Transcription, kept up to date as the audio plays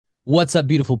What's up,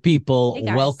 beautiful Hey people?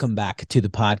 guys. Welcome back to the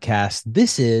podcast.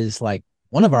 This is like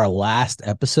one of our last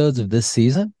episodes of this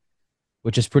season,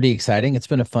 which is pretty exciting. It's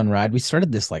been a fun ride. We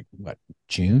started this like what,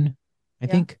 June, I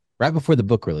Yeah, think, right before the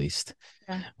book released,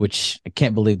 yeah, which I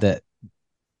can't believe that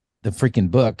the freaking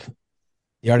book,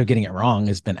 The Art of Getting It Wrong,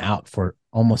 has been out for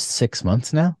almost 6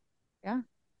 months now. yeah.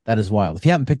 That is wild. If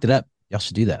you haven't picked it up, y'all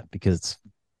should do that because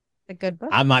It's a good book.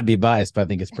 I might be biased, but I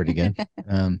think it's pretty good.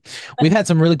 Um, we've had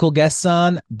some really cool guests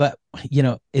on, but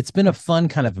it's been a fun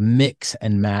kind of mix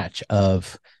and match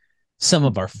of some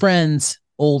of our friends,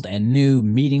 old and new,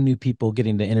 meeting new people,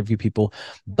 getting to interview people.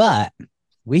 But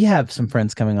we have some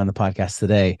friends coming on the podcast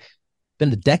today.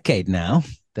 Been a decade now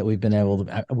that we've been able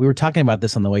to. We were talking about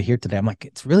this on the way here today. I'm like,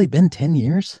 it's really been 10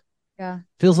 years. Yeah.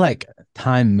 Feels like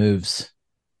time moves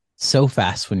so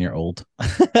fast when you're old.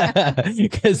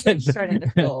 Because You're starting to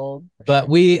feel old for but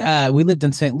sure. we lived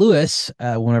in St. Louis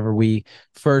whenever we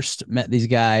first met these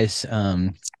guys.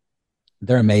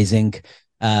 They're amazing.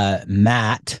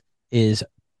 Matt is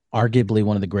arguably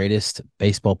one of the greatest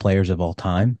baseball players of all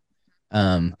time.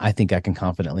 I think I can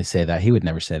confidently say that. He would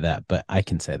never say that, but I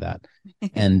can say that.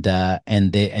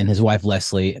 And his wife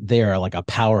Leslie, they are like a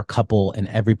power couple in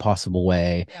every possible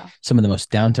way. Yeah. Some of the most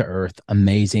down to earth,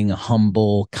 amazing,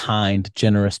 humble, kind,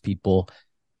 generous people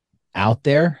out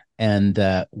there. And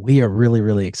we are really,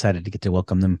 really excited to get to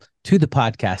welcome them to the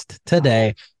podcast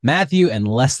today. Matthew and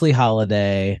Leslie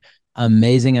Holliday,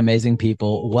 amazing, amazing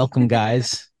people. Welcome,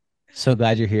 guys. So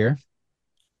glad you're here.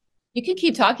 You can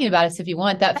keep talking about us if you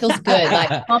want. That feels good.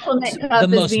 Like compliment The cup is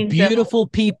most being filled. beautiful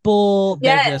people.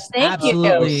 They're Yes, just thank you.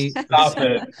 absolutely Stop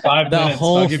it. Five the minutes. I'll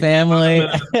whole give you 5 family.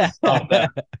 minutes. Stop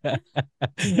that. I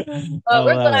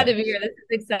We're love glad it. to be here. This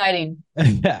is exciting.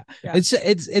 Yeah. Yeah.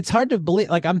 It's hard to believe.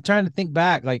 Like I'm trying to think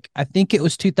back. Like I think it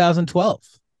was 2012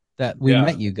 that we Yeah.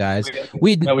 met you guys. We had,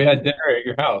 We no, we had dinner at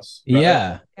your house, right?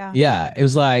 Yeah. Yeah. Yeah. It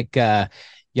was like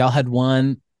y'all had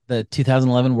won the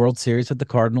 2011 World Series with the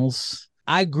Cardinals.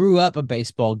 I grew up a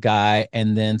baseball guy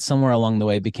and then somewhere along the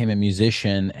way became a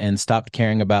musician and stopped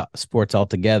caring about sports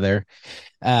altogether.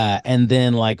 And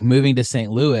then like moving to St.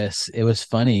 Louis, it was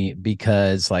funny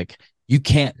because like you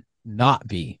can't not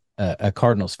be a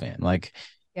Cardinals fan. Like it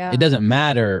Yeah. doesn't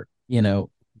matter,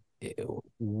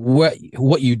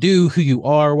 what you do, who you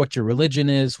are, what your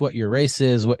religion is, what your race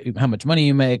is, how much money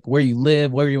you make, where you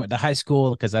live, where you went to high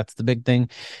school, because that's the big thing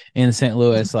in St.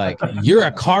 Louis. Like you're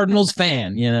a Cardinals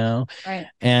fan, Right.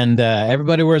 and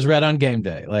everybody wears red on game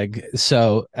day. Like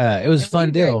so, it was a And we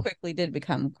fun very deal. quickly did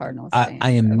become Cardinals I fans. The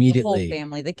whole immediately,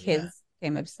 family, the yeah, kids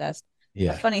became obsessed. A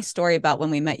yeah. funny story about when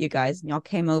we met you guys and y'all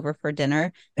came over for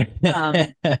dinner. Um,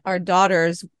 our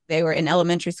daughters, they were in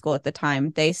elementary school at the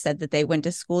time. They said that they went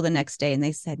to school the next day and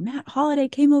they said, Matt Holiday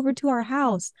came over to our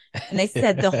house. And they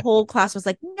said the whole class was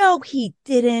like, no, he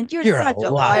didn't. You're You're a such a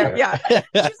liar. liar. Yeah.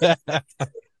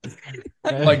 She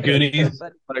was Like so Goonies.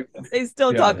 funny. Like, They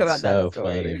still yeah. talk That's about that so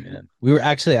funny, story. man. We were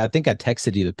actually, I think I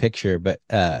texted you the picture, but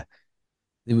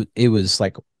it was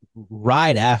like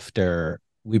right after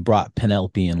we brought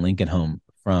Penelope and Lincoln home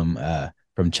from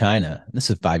China. This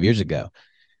is 5 years ago.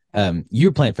 You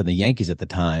were playing for the Yankees at the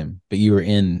time, but you were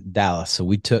in Dallas. So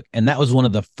we took, and that was one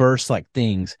of the first like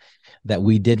things that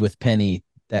we did with Penny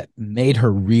that made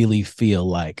her really feel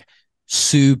like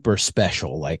super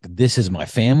special. Like this is my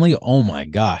family. Oh my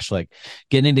gosh. Like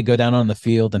getting to go down on the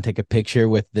field and take a picture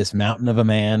with this mountain of a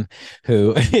man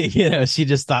who, she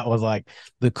just thought was like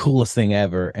the coolest thing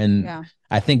ever. And Yeah.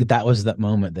 I think that was that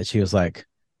moment that she was like,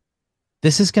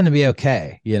 this is going to be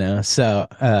okay. So,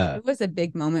 It was a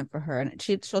big moment for her. And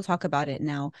she'll talk about it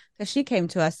now because she came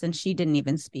to us and she didn't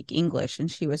even speak English. And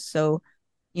she was so,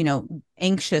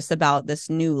 anxious about this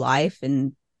new life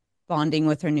and bonding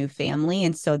with her new family.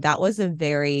 And so that was a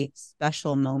very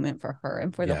special moment for her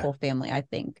and for the yeah, whole family, I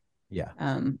think. yeah.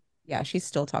 Yeah, she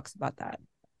still talks about that.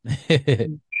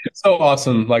 It's so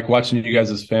awesome, like watching you guys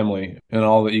as family and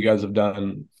all that you guys have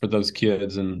done for those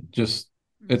kids. And just,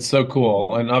 it's so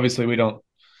cool. And obviously, we don't,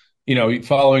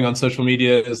 following on social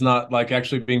media is not like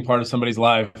actually being part of somebody's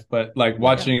life, but like Yeah.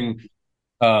 watching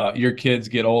your kids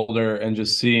get older and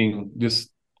just seeing just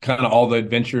kind of all the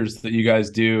adventures that you guys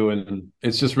do, and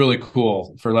it's just really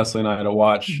cool for Leslie and I to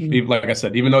watch. Mhm. Even, like I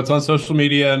said, even though it's on social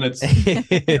media and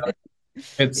you know, You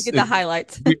it's get the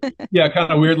highlights. yeah,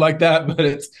 kind of weird like that, but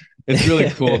it's really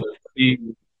cool to see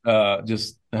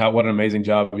just how what an amazing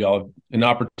job y'all have, and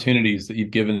opportunities that you've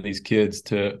given these kids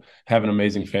to have an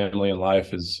amazing family and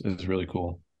life is really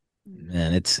cool.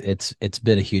 Man, it's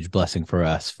been a huge blessing for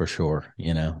us for sure.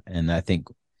 And I think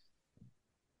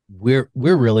we're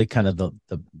really kind of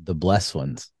the blessed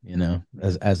ones,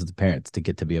 as the parents to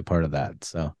get to be a part of that.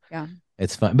 So Yeah.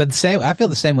 It's fun. But the same, I feel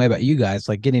the same way about you guys,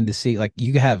 like getting to see, like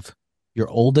you have your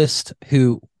oldest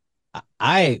who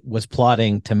I was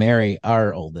plotting to marry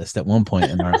our oldest at one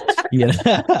point in our,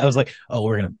 I was like, oh,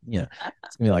 we're gonna,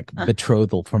 it's gonna be like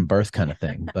betrothal from birth kind of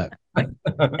thing, but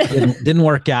didn't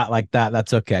work out like that.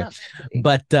 That's okay.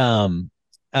 But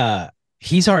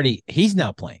he's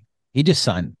now playing. He just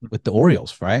signed with the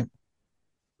Orioles, right?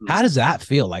 How does that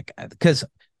feel like? Because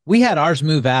we had ours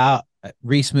move out.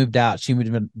 Reese moved out. She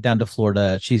moved down to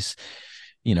Florida. She's,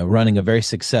 running a very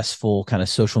successful kind of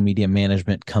social media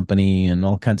management company and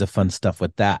all kinds of fun stuff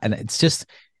with that. And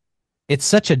it's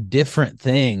such a different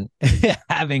thing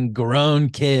having grown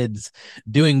kids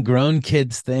doing grown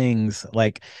kids things.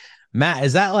 Like, Matt,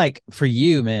 is that like for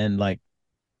you, man? Like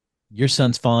your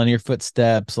son's following your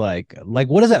footsteps. Like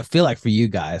what does that feel like for you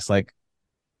guys? Like,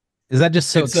 is that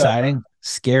just so exciting,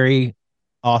 scary,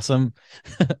 awesome?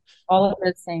 All of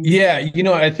those things. Yeah,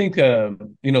 I think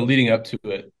leading up to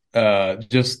it,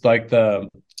 just like the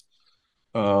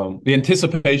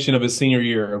anticipation of his senior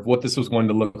year of what this was going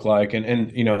to look like,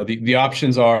 and the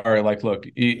options are like, look,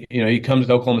 he comes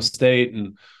to Oklahoma State,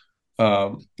 and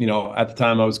at the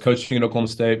time I was coaching at Oklahoma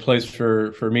State, plays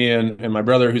for me and my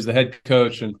brother who's the head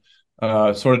coach, and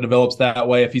sort of develops that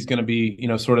way. If he's going to be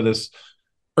sort of this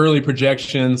early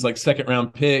projections, like second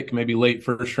round pick, maybe late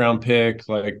first round pick,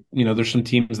 like there's some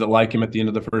teams that like him at the end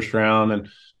of the first round, and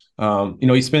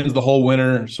he spends the whole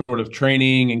winter sort of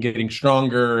training and getting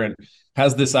stronger, and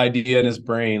has this idea in his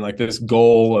brain, like this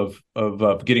goal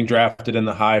of getting drafted in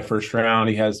the high first round.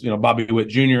 He has Bobby Witt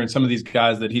Jr. and some of these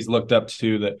guys that he's looked up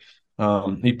to, that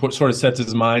sort of sets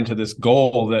his mind to this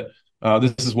goal that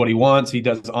this is what he wants. He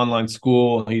does online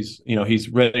school. He's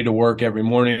ready to work every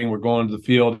morning. We're going to the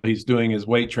field. He's doing his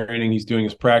weight training. He's doing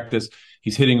his practice.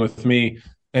 He's hitting with me.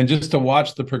 And just to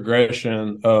watch the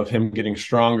progression of him getting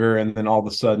stronger, and then all of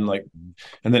a sudden,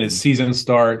 and then his season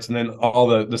starts, and then all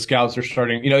the scouts are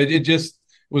starting, it just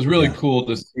was really cool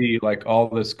to see like all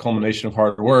this culmination of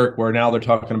hard work, where now they're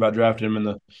talking about drafting him in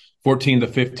the 14 to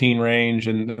 15 range,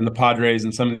 and the Padres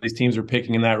and some of these teams are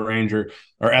picking in that range, or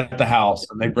at the house,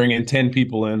 and they bring in 10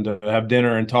 people in to have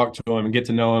dinner and talk to him and get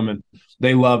to know him, and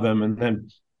they love him. And then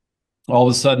all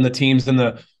of a sudden the teams in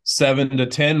the 7 to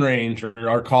 10 range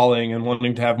are calling and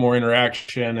wanting to have more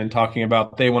interaction and talking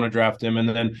about they want to draft him. And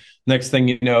then next thing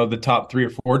you know, the top 3 or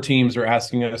 4 teams are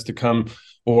asking us to come,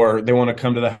 or they want to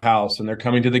come to the house, and they're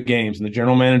coming to the games, and the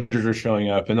general managers are showing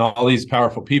up, and all these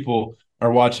powerful people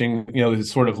are watching,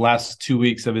 his sort of last 2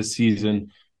 weeks of his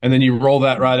season. And then you roll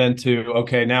that right into,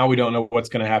 okay, now we don't know what's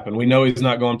going to happen. We know he's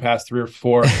not going past 3 or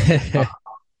 4.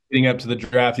 Leading up to the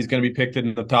draft, he's going to be picked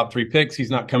in the top 3 picks. He's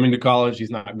not coming to college. He's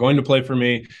not going to play for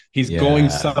me. He's going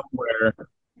somewhere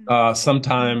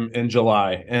sometime in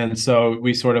July. And so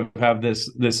we sort of have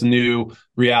this new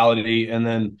reality. And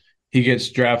then he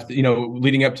gets drafted,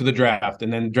 leading up to the draft,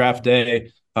 and then draft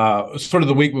day, sort of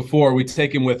the week before, we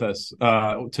take him with us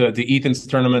to Ethan's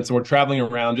tournaments, and we're traveling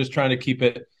around just trying to keep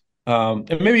it,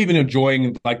 and maybe even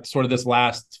enjoying like sort of this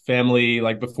last family,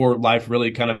 like before life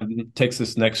really kind of takes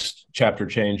this next chapter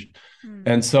change.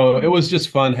 And so it was just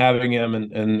fun having him,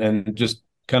 and just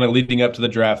kind of leading up to the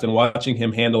draft and watching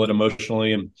him handle it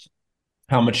emotionally, and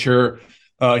how mature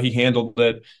he handled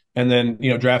it. And then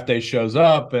draft day shows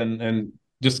up, and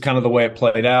just kind of the way it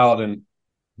played out. And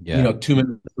 2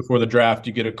 minutes before the draft,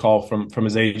 you get a call from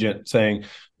his agent saying,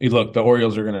 hey, look, the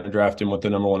Orioles are going to draft him with the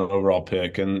number 1 overall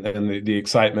pick, and the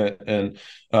excitement. And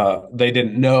they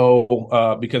didn't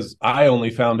know, because I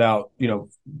only found out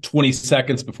 20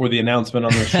 seconds before the announcement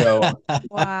on the show.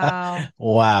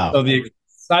 Wow. So the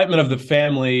excitement of the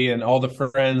family and all the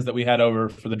friends that we had over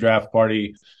for the draft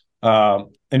party,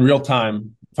 in real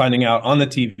time, finding out on the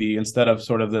TV instead of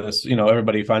sort of this,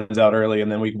 everybody finds out early and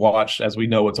then we watch as we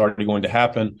know what's already going to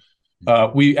happen.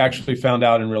 We actually found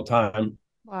out in real time,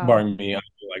 barring me,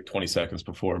 like 20 seconds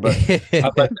before, but I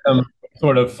let them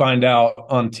sort of find out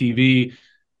on TV,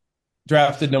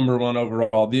 drafted number 1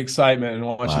 overall, the excitement and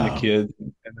watching the kid.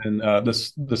 And then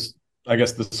this, I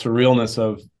guess the surrealness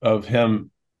of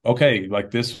him. Okay,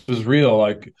 like this was real.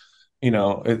 Like,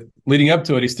 leading up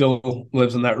to it, he still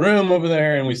lives in that room over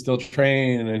there, and we still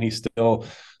train, and he's still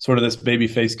sort of this baby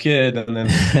faced kid. And then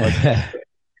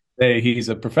hey, he's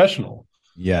a professional.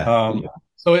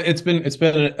 So it's been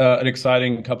an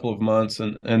exciting couple of months,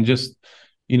 and just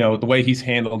the way he's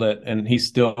handled it, and he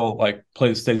still like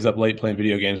stays up late playing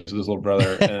video games with his little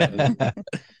brother, and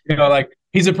like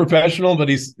he's a professional, but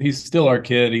he's still our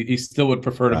kid. He still would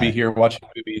prefer to be here watching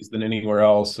movies than anywhere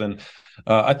else. And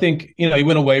I think he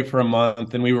went away for a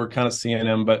month, and we were kind of seeing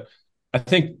him, but I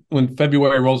think when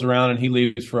February rolls around and he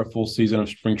leaves for a full season of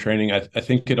spring training, I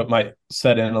think it might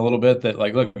set in a little bit that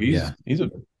like, look, Yeah. he's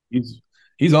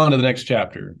on to the next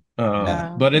chapter.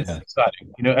 Yeah. But it's Yeah.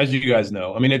 exciting, as you guys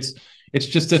know. I mean, it's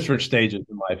just different stages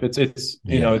in life. It's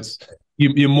Yeah. it's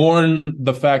you mourn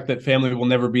the fact that family will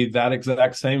never be that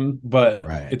exact same, but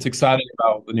Right. it's exciting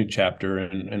about the new chapter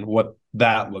and what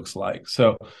that looks like.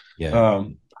 So, Yeah.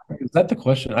 um, is that the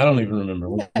question? I don't even remember.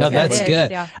 No, Yeah, that's it is.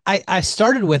 good. Yeah. I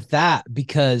started with that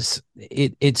because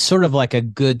it's sort of like a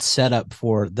good setup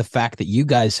for the fact that you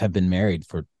guys have been married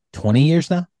for 20 years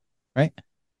now, right?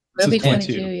 This It'll is be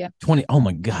 22. 22, yeah. 20. Oh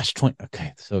my gosh, 20.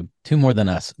 Okay. So two more than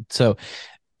us. So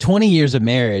 20 years of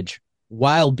marriage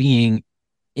while being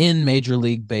in Major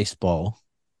League Baseball,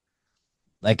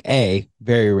 like A,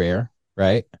 very rare,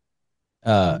 right?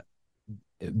 Uh,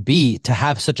 B, to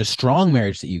have such a strong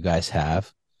marriage that you guys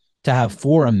have, to have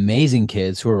four amazing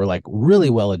kids who are like really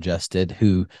well adjusted,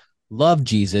 who love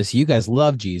Jesus. You guys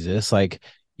love Jesus. Like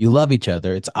you love each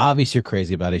other. It's obvious you're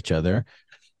crazy about each other.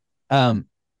 Um,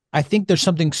 I think there's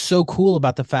something so cool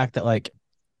about the fact that like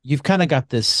you've kind of got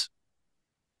this,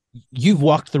 you've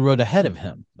walked the road ahead of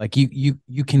him. Like you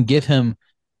can give him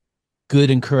good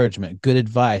encouragement, good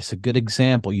advice, a good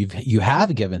example. You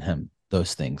have given him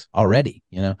those things already,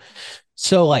 you know.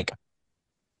 So like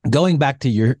going back to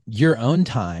your own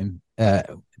time,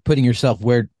 putting yourself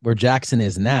where Jackson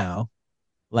is now,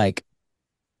 like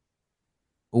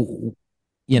what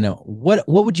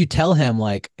would you tell him?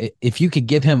 Like if you could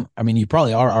give him, I mean, you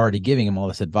probably are already giving him all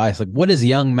this advice. Like, what is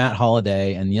young Matt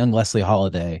Holliday and young Leslie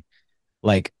Holliday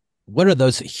like? What are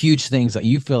those huge things that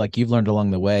you feel like you've learned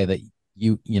along the way that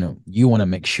you want to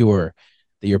make sure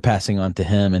that you're passing on to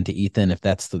him and to Ethan, if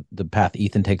that's the path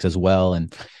Ethan takes as well,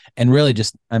 and really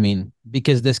just, I mean,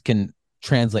 because this can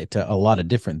translate to a lot of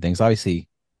different things. Obviously,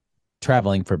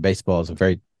 traveling for baseball is a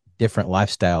very different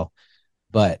lifestyle,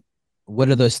 but what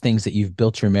are those things that you've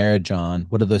built your marriage on?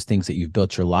 What are those things that you've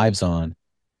built your lives on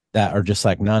that are just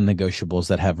like non-negotiables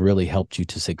that have really helped you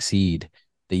to succeed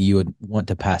that you would want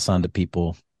to pass on to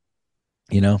people,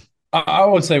 you know? I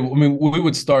would say, I mean, we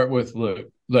would start with, look,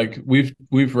 like we've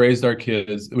raised our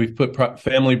kids, we've put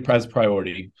family as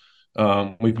priority.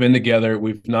 We've been together.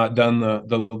 We've not done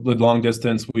the long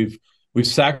distance. We've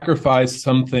sacrificed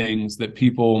some things that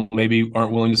people maybe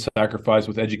aren't willing to sacrifice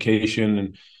with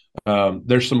education, and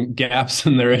there's some gaps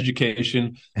in their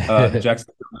education.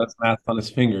 Jackson does math on his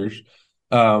fingers,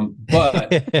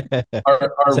 but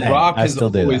our Same. rock I has still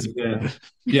do always that. been,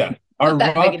 yeah. Not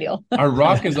that big a deal. Our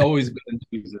rock has always been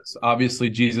Jesus. Obviously,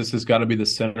 Jesus has got to be the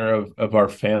center of our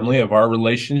family, of our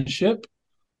relationship,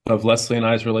 of Leslie and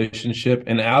I's relationship.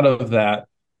 And out of that,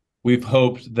 we've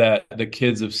hoped that the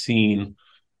kids have seen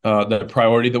the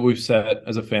priority that we've set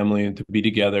as a family and to be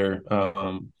together,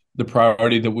 the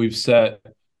priority that we've set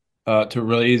to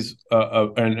raise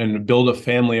and build a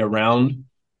family around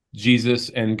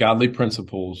Jesus and godly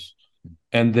principles.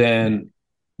 And then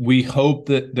we hope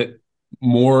that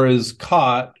more is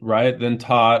caught, right, than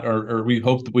taught, or we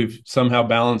hope that we've somehow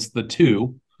balanced the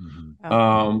two. Mhm.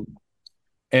 Um,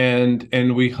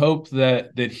 and we hope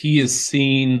that he has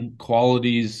seen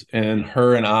qualities in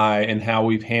her and I and how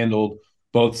we've handled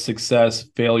both success,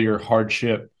 failure,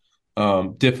 hardship,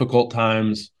 difficult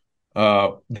times,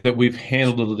 that we've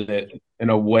handled it in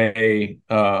a way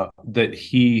that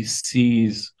he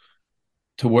sees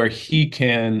to where he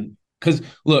can, because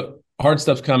look, hard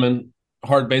stuff's coming,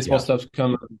 hard baseball Yeah. stuff's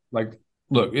coming. Like,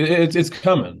 look, it's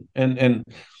coming, and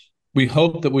we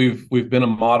hope that we've been a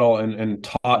model and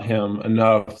taught him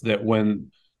enough that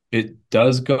when it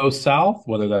does go south,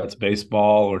 whether that's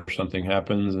baseball or something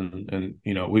happens, and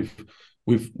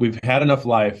we've had enough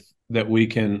life that we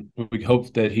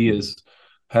hope that he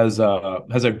has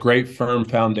a great firm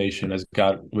foundation, as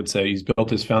God would say. He's built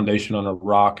his foundation on a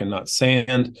rock and not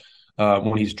sand.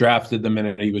 When he's drafted, the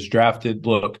minute he was drafted,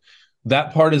 look,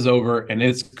 that part is over, and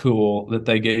it's cool that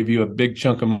they gave you a big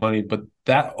chunk of money, but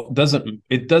that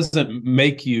doesn't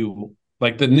make you,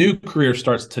 like, the new career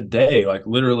starts today, like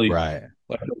literally, Right.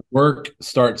 like the work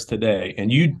starts today,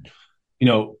 and you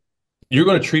know you're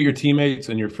going to treat your teammates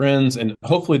and your friends, and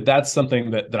hopefully that's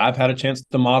something that I've had a chance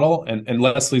to model, and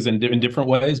Leslie's in different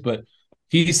ways, but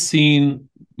he's seen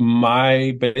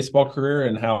my baseball career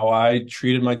and how I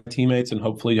treated my teammates, and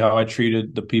hopefully how I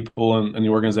treated the people and the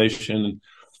organization. And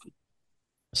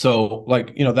so,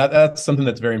 like, that's something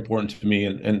that's very important to me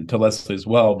and to Leslie as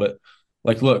well. But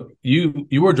like, look, you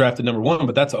were drafted number one,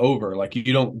 but that's over. Like,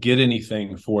 you don't get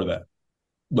anything for that.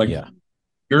 Like, Yeah.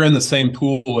 you're in the same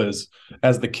pool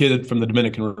as the kid from the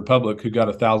Dominican Republic who got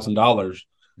 $1,000.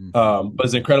 but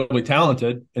is incredibly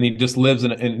talented, and he just lives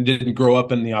in and didn't grow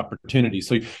up in the opportunity.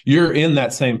 So you're in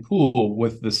that same pool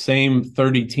with the same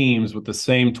 30 teams with the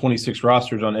same 26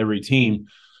 rosters on every team,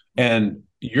 and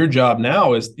your job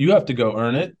now is you have to go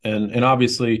earn it, and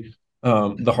obviously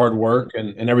the hard work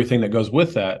and everything that goes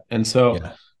with that. And so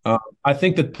Yeah. I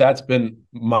think that's been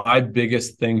my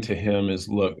biggest thing to him is,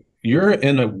 look, you're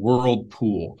in a world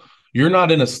pool. You're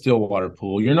not in a Stillwater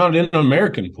pool. You're not in an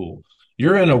American pool.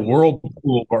 You're in a world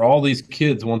pool where all these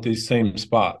kids want these same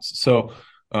spots. So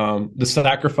the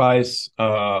sacrifice,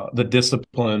 the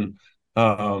discipline,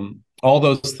 all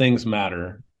those things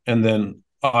matter. And then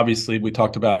obviously we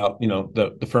talked about,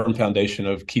 the firm foundation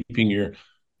of keeping your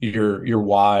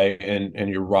why and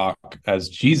your rock as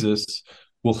Jesus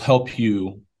will help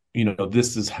you.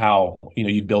 This is how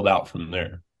you build out from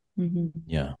there. Mm-hmm.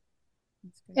 Yeah.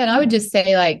 Yeah, and I would just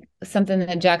say, like, something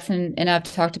that Jackson and I've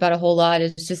talked about a whole lot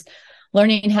is just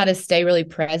learning how to stay really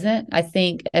present. I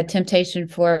think a temptation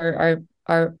for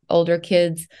our older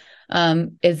kids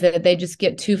is that they just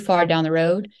get too far down the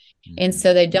road. And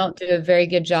so they don't do a very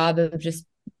good job of just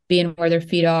being where their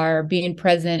feet are, or being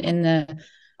present in the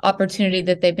opportunity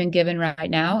that they've been given right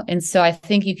now. And so I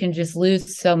think you can just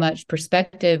lose so much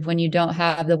perspective when you don't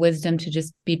have the wisdom to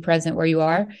just be present where you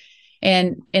are.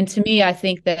 And to me, I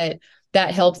think that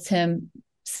helps him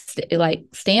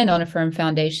stand on a firm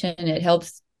foundation. It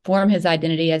helps form his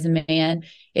identity as a man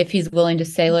if he's willing to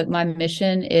say, look, my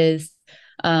mission is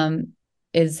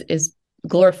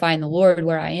glorifying the Lord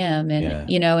where I am. And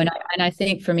and I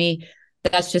think for me,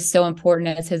 that's just so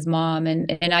important as his mom.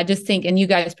 And I just think, and you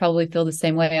guys probably feel the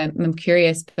same way. I'm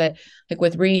curious, but like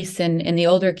with Reese and the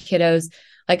older kiddos,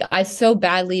 like I so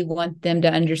badly want them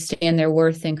to understand their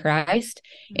worth in Christ.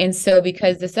 And so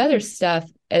because this other stuff,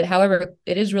 however,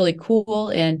 it is really cool.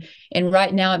 And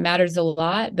right now it matters a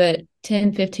lot, but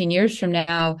 10, 15 years from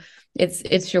now,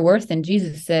 it's your worth in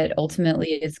Jesus that ultimately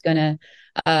is going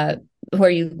to,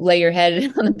 where you lay your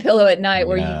head on the pillow at night,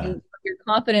 where your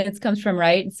confidence comes from.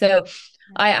 Right. So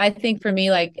I think for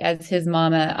me, like as his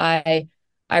mama,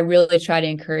 I really try to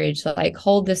encourage, like,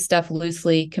 hold this stuff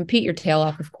loosely, compete your tail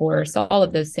off, of course, all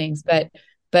of those things, but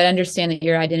understand that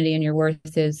your identity and your worth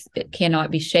it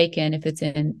cannot be shaken if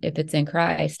it's in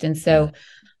Christ. And so,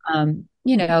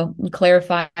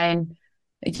 clarifying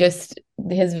just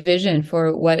his vision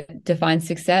for what defines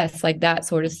success, like that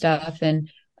sort of stuff. And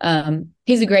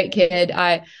he's a great kid.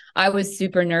 I was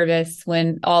super nervous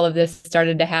when all of this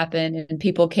started to happen and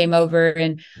people came over,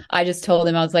 and I just told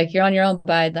him, I was like, you're on your own,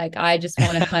 bud. Like, I just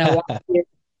want to kind of watch you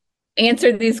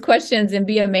answer these questions and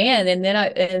be a man. And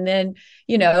then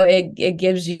it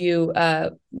gives you,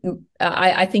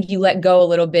 I think you let go a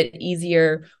little bit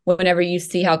easier whenever you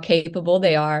see how capable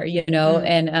they are,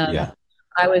 and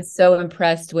I was so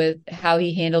impressed with how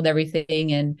he handled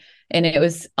everything. And it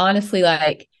was honestly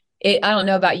like, I don't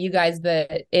know about you guys,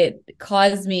 but it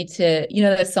caused me to,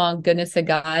 the song "Goodness of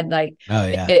God." Like,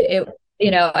 I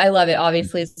love it.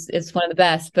 Obviously, it's one of the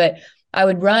best. But I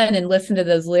would run and listen to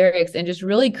those lyrics and just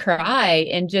really cry,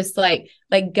 and just like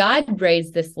God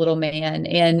raised this little man,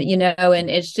 and and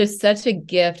it's just such a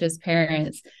gift as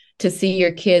parents to see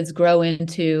your kids grow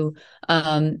into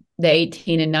the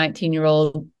 18 and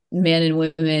 19-year-old men and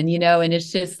women, and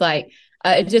it's just like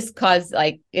it just caused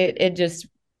it just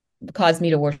caused me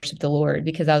to worship the Lord,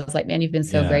 because I was like, man, you've been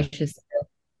so gracious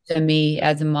to me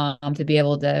as a mom to be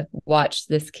able to watch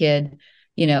this kid,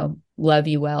 love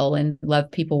you well and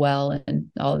love people well and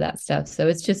all of that stuff. So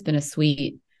it's just been a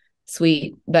sweet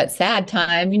but sad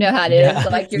time. You know how it is.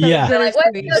 Like you're like, what?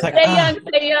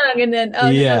 Stay young, and then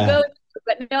no, go,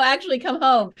 but no, actually come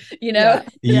home.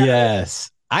 Yes.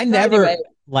 I never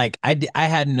I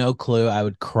had no clue I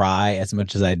would cry as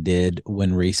much as I did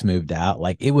when Reese moved out.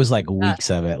 Like, it was like weeks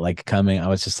of it, like coming. I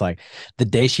was just like, the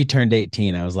day she turned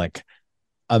 18, I was like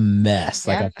a mess,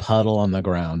 like a puddle on the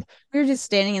ground. We were just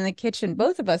standing in the kitchen.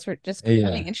 Both of us were just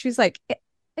crying, and she's like,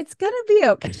 it's gonna be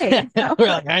okay. We're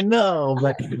like, I know,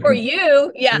 but for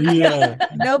you,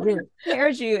 nobody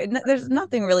prepares you, and there's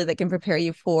nothing really that can prepare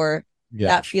you for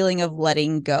that feeling of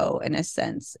letting go, in a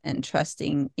sense, and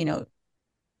trusting.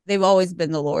 They've always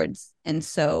been the Lord's, and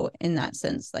so in that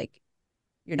sense, like,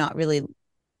 you're not really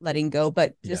letting go,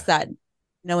 but just that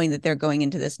knowing that they're going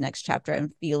into this next chapter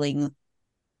and feeling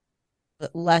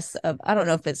less of, I don't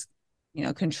know if it's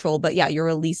control, but you're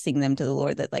releasing them to the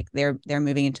Lord, that like they're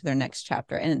moving into their next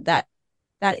chapter. And that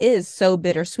is so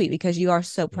bittersweet, because you are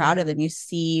so proud of them. You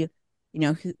see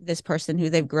this person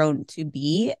who they've grown to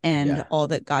be, and all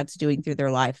that God's doing through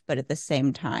their life, but at the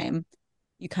same time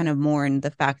you kind of mourn the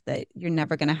fact that you're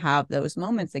never going to have those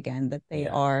moments again, that they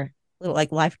are little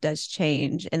like life does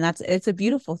change, and it's a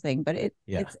beautiful thing, but it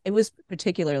was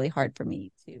particularly hard for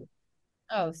me to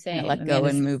same. let go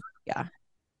and move.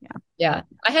 Yeah.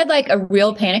 I had like a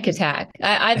real panic attack.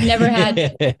 I've never had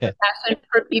compassion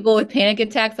for people with panic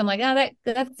attacks. I'm like, oh,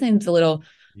 that seems a little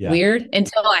weird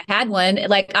until I had one.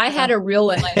 Like I had a real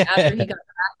one, like after he got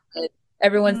arrested,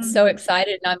 everyone's so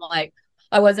excited. And I'm like,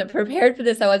 I wasn't prepared for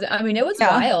this. I mean, it was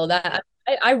wild.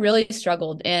 I really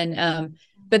struggled. And,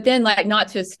 but then like not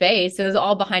to his face, it was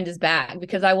all behind his back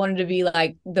because I wanted to be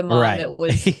like the mom that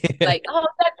was like, oh,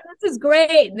 this is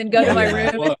great. And then go to my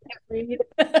room and read.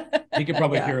 He could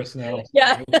probably hear us now.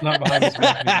 Yeah. It's not behind his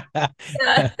back.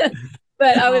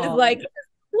 But I was like,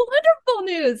 wonderful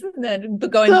news. And then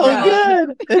going so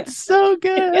good. It's so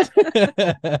good.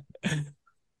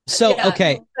 So,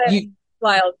 okay.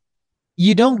 Wild.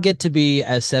 You don't get to be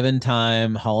a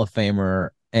 7-time Hall of Famer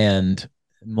and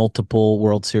multiple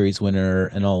World Series winner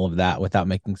and all of that without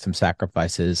making some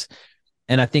sacrifices.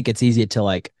 And I think it's easy to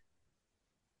like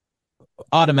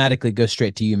automatically go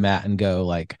straight to you, Matt, and go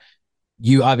like,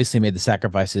 you obviously made the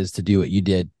sacrifices to do what you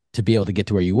did to be able to get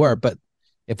to where you were. But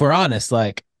if we're honest,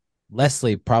 like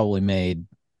Leslie probably made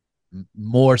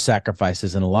more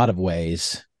sacrifices in a lot of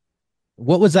ways.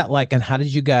 What was that like? And how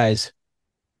did you guys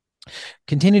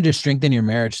continue to strengthen your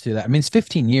marriage through that? I mean, it's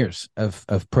 15 years of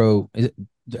pro.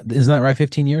 Isn't that right?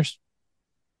 15 years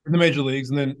in the major leagues,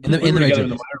 and then in the major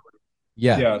leagues.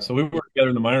 Yeah. So we worked together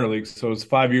in the minor leagues. So it was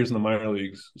 5 years in the minor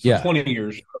leagues. So 20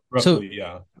 years roughly.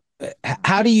 So,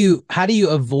 how do you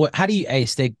avoid? How do you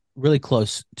stay really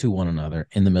close to one another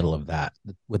in the middle of that,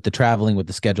 with the traveling, with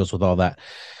the schedules, with all that?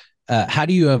 How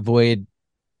do you avoid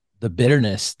the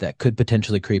bitterness that could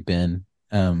potentially creep in?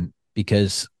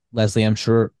 Because Leslie, I'm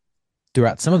sure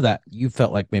throughout some of that, you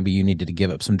felt like maybe you needed to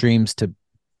give up some dreams to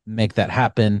make that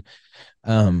happen.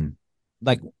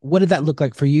 Like, what did that look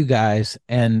like for you guys?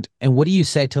 And what do you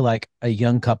say to like a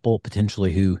young couple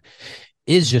potentially who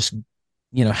is just,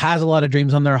 has a lot of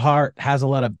dreams on their heart, has a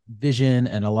lot of vision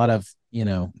and a lot of,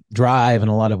 drive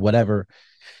and a lot of whatever,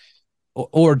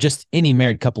 or just any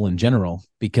married couple in general,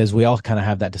 because we all kind of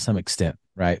have that to some extent,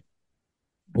 right?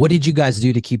 What did you guys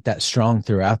do to keep that strong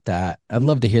throughout that? I'd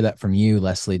love to hear that from you,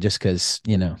 Leslie, just because,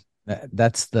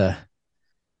 that's the,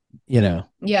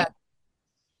 Yeah.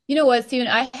 You know what, Stephen,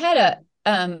 I had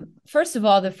first of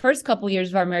all, the first couple of years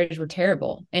of our marriage were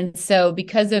terrible. And so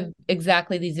because of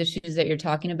exactly these issues that you're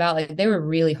talking about, like they were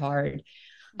really hard.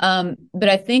 But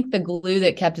I think the glue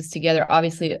that kept us together,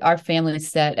 obviously our family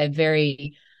set a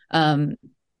very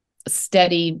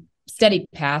steady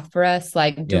path for us.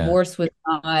 Like divorce was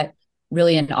not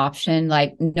really an option.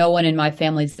 Like no one in my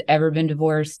family's ever been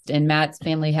divorced, and Matt's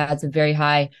family has a very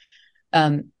high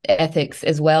ethics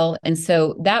as well. And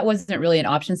so that wasn't really an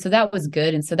option. So that was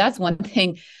good. And so that's one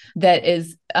thing that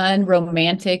is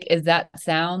unromantic as that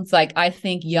sounds. Like I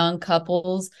think young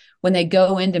couples, when they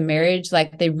go into marriage,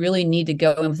 like they really need to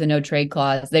go in with a no trade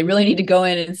clause. They really need to go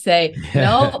in and say,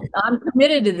 no, I'm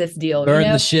committed to this deal. Burn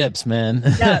the ships, man.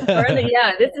 This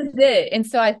is it. And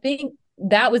so I think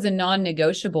that was a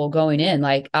non-negotiable going in.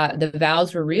 Like the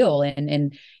vows were real,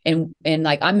 and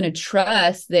like I'm going to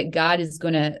trust that God is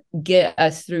going to get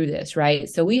us through this, right?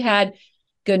 So we had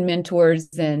good mentors,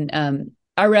 and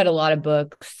I read a lot of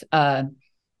books, but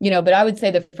I would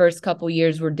say the first couple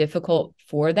years were difficult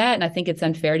for that, and I think it's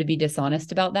unfair to be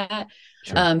dishonest about that.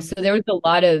 Sure. So there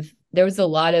was a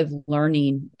lot of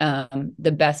learning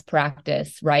the best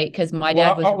practice, right? Because my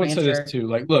dad was I would say this too.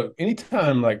 Like, look,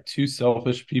 anytime like two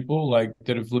selfish people like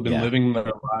that have been living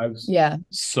their lives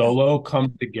solo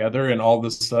come together, and all of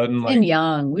a sudden, like, and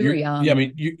young, we were young. Yeah, I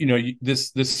mean,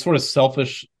 this sort of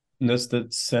selfishness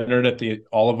that's centered at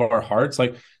all of our hearts,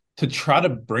 like to try to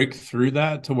break through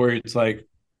that to where it's like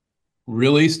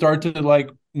really start to like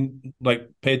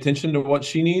pay attention to what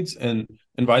she needs and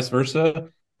vice versa.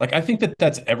 Like, I think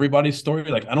that's everybody's story.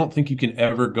 Like, I don't think you can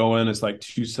ever go in as like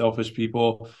two selfish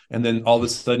people and then all of a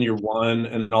sudden you're one,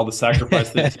 and all the sacrifice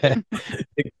that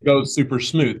it goes super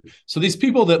smooth. So these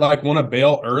people that like want to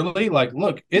bail early, like,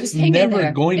 look, it's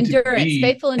never going to be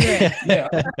faithful endurance. Yeah.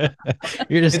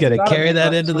 You're just going to carry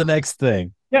that into the next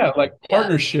thing. Yeah. Like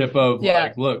partnership of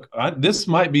like, look, this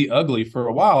might be ugly for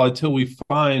a while until we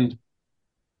find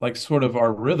like sort of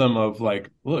our rhythm of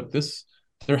like, look,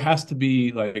 there has to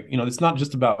be like, it's not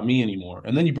just about me anymore.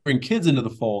 And then you bring kids into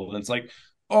the fold, and it's like,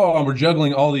 oh, we're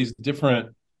juggling all these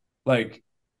different, like,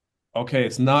 okay,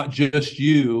 it's not just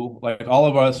you. Like all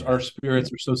of us, our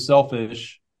spirits are so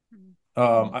selfish. So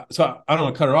I don't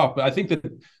want to cut her off, but I think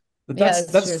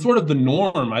that's sort of the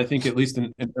norm. I think, at least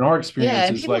in our experience. Yeah,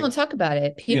 and people don't talk about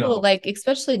it. People like,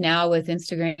 especially now with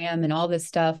Instagram and all this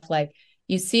stuff, like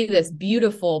you see this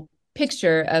beautiful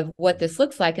picture of what this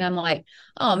looks like. And I'm like,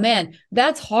 oh man,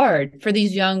 that's hard for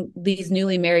these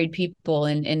newly married people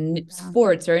in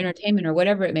sports or entertainment or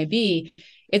whatever it may be.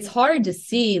 It's hard to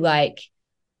see like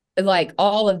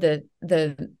all of the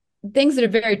things that are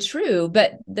very true,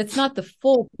 but that's not the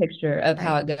full picture of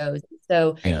how it goes.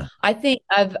 So Yeah. I think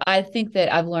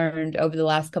that I've learned over the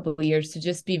last couple of years to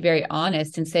just be very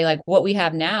honest and say, like, what we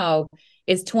have now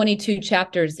is 22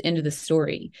 chapters into the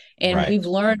story. And we've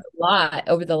learned a lot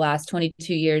over the last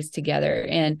 22 years together.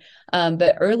 And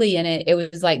but early in it, it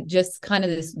was like just kind of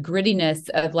this grittiness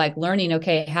of like learning,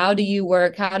 okay, how do you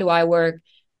work? How do I work?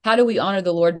 How do we honor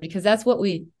the Lord? Because that's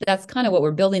kind of what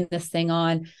we're building this thing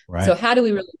on. Right. So how do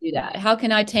we really do that? How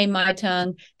can I tame my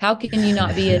tongue? How can you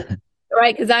not be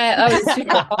right? Because I was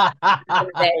super harsh back in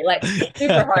the day, like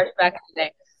super harsh back in the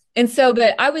day. And so,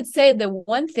 but I would say the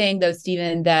one thing though,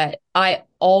 Stephen, that I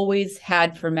always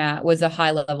had for Matt was a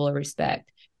high level of respect.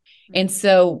 And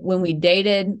so when we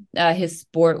dated, his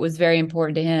sport was very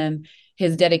important to him.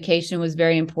 His dedication was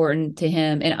very important to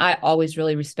him. And I always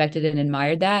really respected and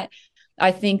admired that.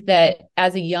 I think that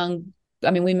as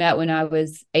we met when I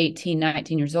was 18,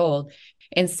 19 years old.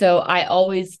 And so I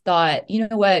always thought, you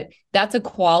know what, that's a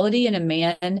quality in a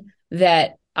man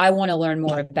that I want to learn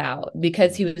more about,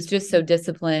 because he was just so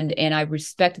disciplined and I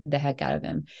respected the heck out of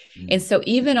him. And so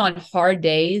even on hard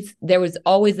days, there was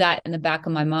always that in the back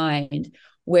of my mind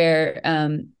where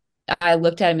I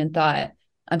looked at him and thought,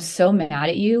 I'm so mad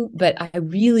at you, but I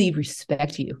really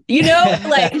respect you,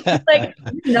 like you're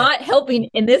not helping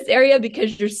in this area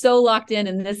because you're so locked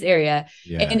in this area.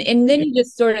 Yeah. And then you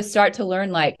just sort of start to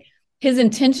learn, like, his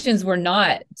intentions were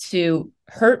not to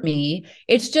hurt me.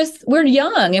 It's just, we're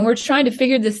young and we're trying to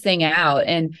figure this thing out.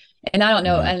 And I don't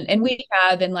know. And we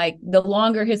have, and like the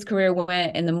longer his career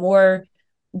went and the more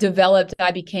developed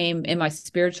I became in my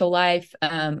spiritual life,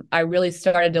 I really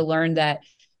started to learn that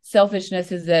selfishness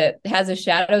has a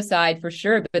shadow side for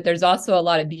sure, but there's also a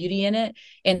lot of beauty in it.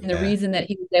 And the reason that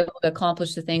he was able to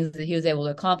accomplish the things that he was able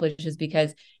to accomplish is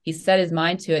because he set his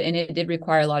mind to it, and it did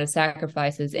require a lot of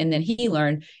sacrifices. And then he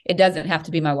learned it doesn't have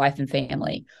to be my wife and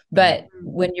family. But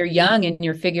when you're young and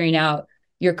you're figuring out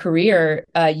your career,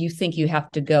 you think you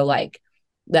have to go like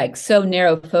so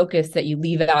narrow focus that you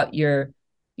leave out your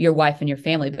wife and your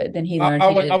family. But then he learned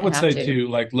I would say too,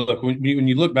 like, look, when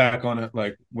you look back on it,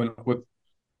 like with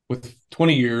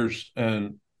 20 years,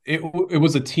 and it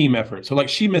was a team effort. So like,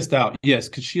 she missed out, yes,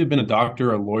 because she had been a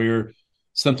doctor, a lawyer,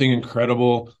 something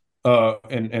incredible,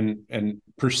 and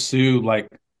pursue, like,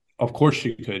 of course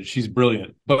she could. She's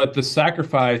brilliant. But the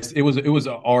sacrifice, it was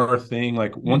our thing.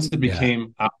 Like, once it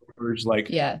became ours,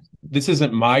 like, this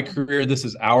isn't my career, this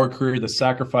is our career. The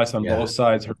sacrifice on both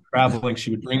sides, her traveling,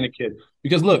 she would bring the kid.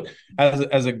 Because look,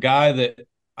 as a guy that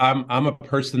I'm a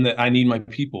person that I need my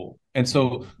people. And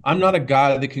so I'm not a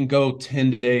guy that can go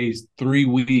 10 days, 3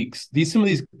 weeks. Some of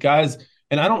these guys,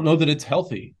 and I don't know that it's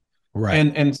healthy. Right.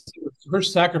 And her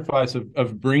sacrifice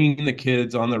of bringing the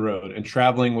kids on the road and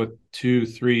traveling with 2,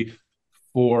 3,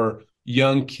 4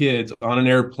 young kids on an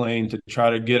airplane to try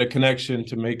to get a connection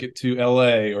to make it to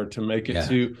LA or to make it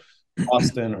to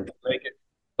Austin or to make it,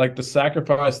 like, the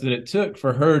sacrifice that it took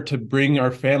for her to bring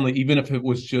our family, even if it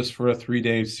was just for a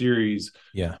 3-day series,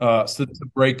 so to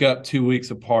break up 2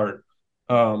 weeks apart,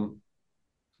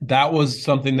 that was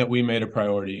something that we made a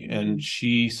priority, and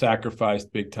she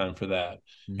sacrificed big time for that.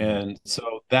 And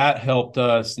so that helped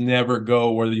us never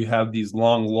go where you have these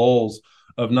long lulls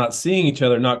of not seeing each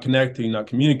other, not connecting, not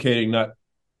communicating, not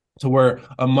to where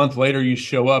a month later you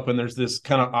show up and there's this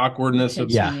kind of awkwardness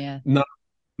of not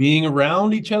being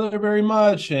around each other very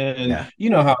much. And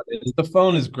you know how it is. The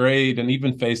phone is great and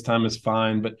even FaceTime is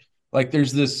fine, but like,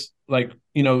 there's this, like,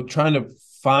 trying to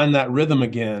find that rhythm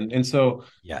again. And so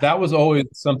that was always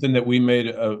something that we made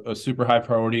a super high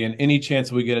priority. And any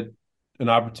chance we get an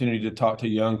opportunity to talk to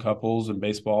young couples in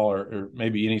baseball or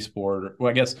maybe any sport, or, well,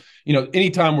 I guess,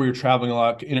 anytime where you're traveling a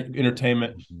lot,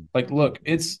 entertainment, like, look,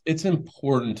 it's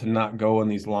important to not go on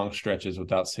these long stretches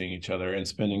without seeing each other and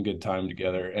spending good time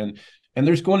together. And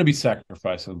there's going to be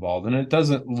sacrifice involved. And it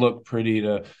doesn't look pretty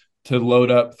to load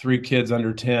up 3 kids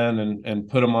under 10 and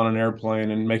put them on an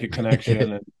airplane and make a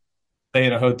connection and stay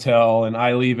in a hotel, and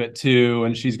I leave at 2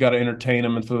 and she's got to entertain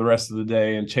them for the rest of the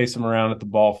day and chase them around at the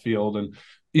ball field. And,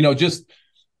 it's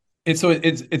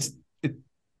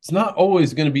not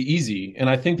always going to be easy. And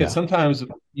I think that sometimes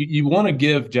you want to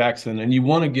give Jackson and you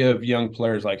want to give young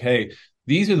players, like, hey,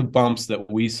 these are the bumps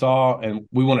that we saw and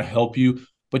we want to help you,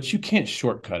 but you can't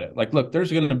shortcut it. Like, look,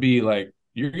 there's going to be, like,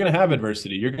 you're going to have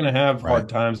adversity. You're going to have hard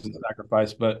times and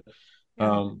sacrifice. But,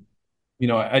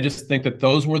 I just think that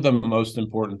those were the most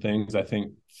important things, I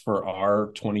think, for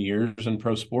our 20 years in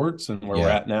pro sports and where we're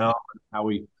Yeah. at now, how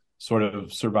we sort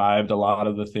of survived a lot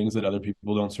of the things that other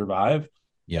people don't survive.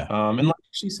 Yeah. And like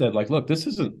she said, like, look, this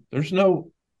isn't, there's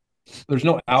no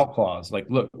out clause. Like,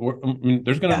 look, I mean,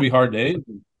 there's going to Yeah. be hard days,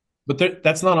 but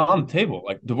that's not on the table.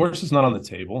 Like, divorce is not on the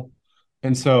table.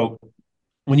 And so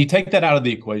when you take that out of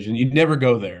the equation, you never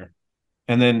go there.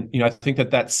 And then, I think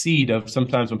that seed of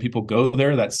sometimes when people go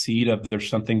there, that seed of there's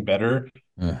something better,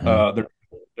 Uh-huh.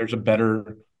 there's a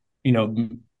better, you know,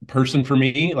 person for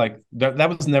me. Like that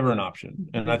was never an option.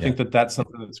 And I Yeah. think that's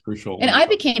something that's crucial. And I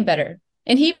became better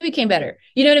and he became better.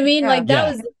 You know what I mean? Yeah. Like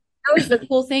that Yeah. was the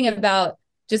cool thing about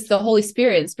just the Holy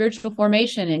Spirit and spiritual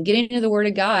formation and getting into the Word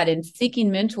of God and seeking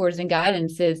mentors and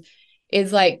guidance is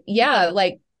like, yeah,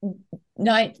 like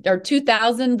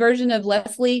 2000 version of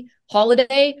Leslie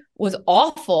Holiday was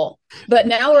awful, but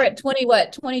now we're at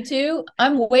 22.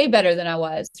 I'm way better than I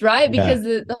was, right? Yeah. Because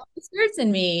the Holy Spirit's in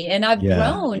me and I've Yeah.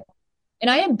 grown and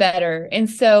I am better. And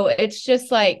so it's just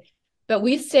like, but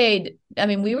we stayed, I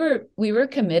mean, we were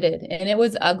committed and it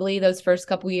was ugly those first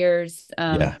couple years.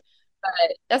 Yeah.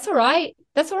 But that's all right.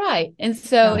 That's all right. And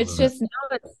so Yeah. it's just, now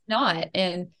it's not.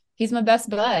 And he's my best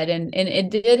bud. And it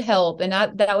did help. And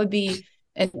that would be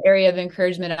an area of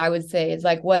encouragement, I would say, is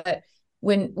like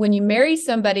when you marry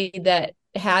somebody that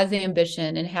has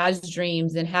ambition and has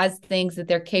dreams and has things that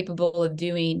they're capable of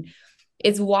doing,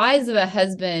 it's wise of a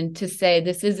husband to say,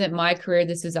 this isn't my career,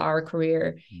 this is our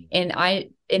career. And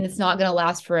it's not going to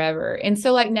last forever. And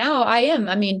so like now I am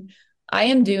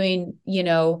doing,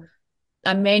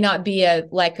 I may not be a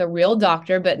real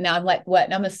doctor, but now I'm like,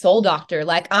 what? I'm a soul doctor.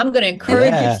 Like I'm going to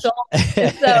encourage your soul.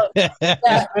 And so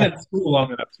I've been in school long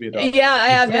enough to be a doctor. yeah, I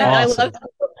have been. I Awesome. love it.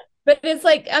 But it's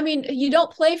like, I mean, you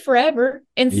don't play forever.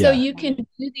 And so Yeah. you can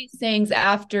do these things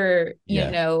after,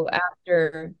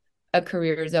 after a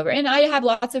career is over. And I have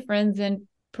lots of friends in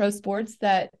pro sports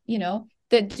that,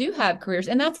 that do have careers.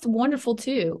 And that's wonderful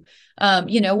too.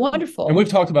 Wonderful. And we've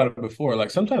talked about it before. Like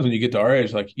sometimes when you get to our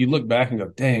age, like you look back and go,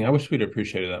 dang, I wish we'd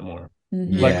appreciated that more.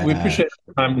 Mhm. Like we Yeah. appreciate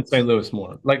the time in St. Louis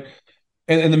more. Like,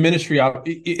 and the ministry,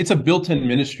 it's a built-in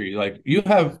ministry. Like you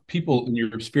have people in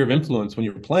your sphere of influence when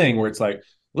you're playing where it's like,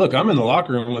 look, I'm in the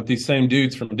locker room with these same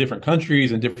dudes from different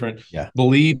countries and different Yeah.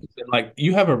 beliefs. And like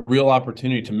you have a real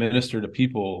opportunity to minister to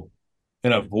people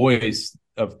in a voice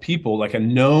of people, like a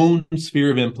known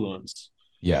sphere of influence.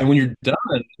 Yeah. And when you're done,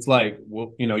 it's like,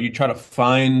 well, you try to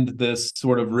find this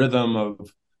sort of rhythm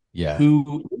of Yeah.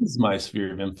 who is my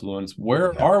sphere of influence?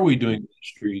 Where Yeah. are we doing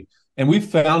ministry? And we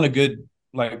found a good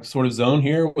like sort of zone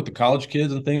here with the college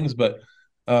kids and things. But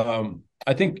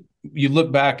I think you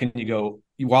look back and you go,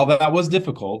 while that was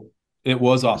difficult, it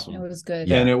was awesome. It was good.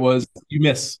 Yeah. And you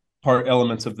miss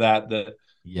elements of that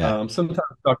Yeah. sometimes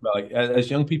talk about, like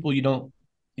as young people, you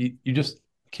just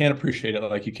can't appreciate it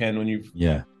like you can when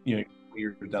Yeah. you're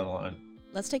down the line.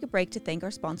 Let's take a break to thank our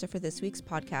sponsor for this week's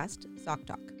podcast,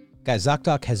 ZocDoc. Guys,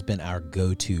 ZocDoc has been our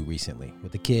go-to recently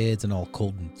with the kids and all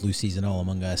cold and flu season all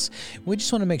among us. We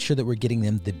just want to make sure that we're getting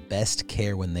them the best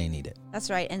care when they need it. That's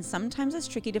right, and sometimes it's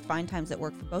tricky to find times that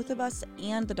work for both of us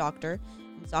and the doctor.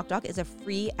 ZocDoc is a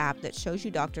free app that shows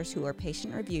you doctors who are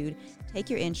patient-reviewed, take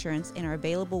your insurance, and are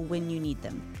available when you need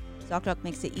them. ZocDoc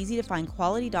makes it easy to find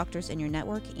quality doctors in your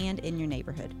network and in your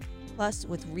neighborhood. Plus,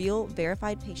 with real,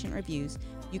 verified patient reviews,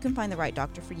 you can find the right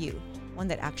doctor for you, one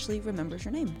that actually remembers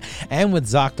your name. And with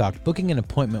ZocDoc, booking an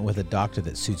appointment with a doctor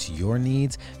that suits your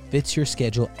needs, fits your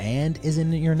schedule, and is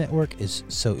in your network is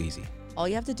so easy. All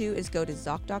you have to do is go to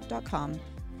ZocDoc.com,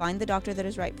 find the doctor that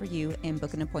is right for you, and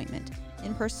book an appointment,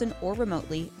 in person or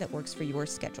remotely, that works for your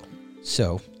schedule.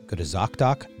 So go to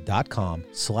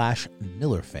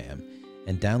ZocDoc.com/MillerFam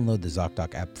and download the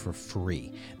ZocDoc app for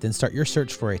free. Then start your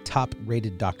search for a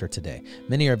top-rated doctor today.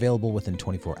 Many are available within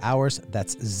 24 hours.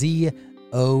 That's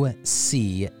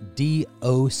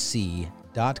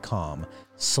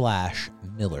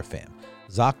ZocDoc.com/MillerFam.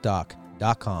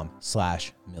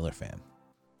 ZocDoc.com/MillerFam.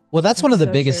 Well, that's one of the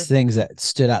so biggest true. things that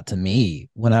stood out to me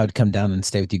when I would come down and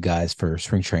stay with you guys for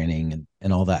spring training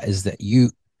and all that, is that you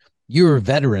were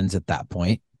veterans at that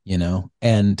point,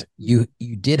 and you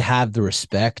did have the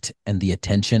respect and the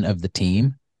attention of the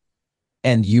team.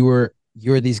 And you were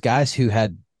these guys who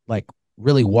had like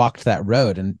really walked that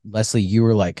road. And Leslie, you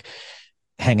were like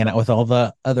hanging out with all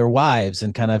the other wives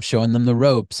and kind of showing them the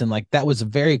ropes. And like, that was a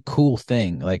very cool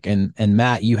thing. Like, and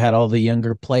Matt, you had all the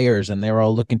younger players and they were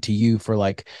all looking to you for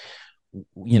like,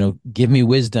 give me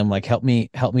wisdom, like help me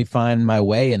find my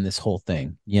way in this whole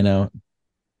thing, And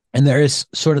there is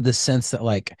sort of this sense that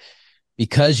like,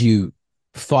 because you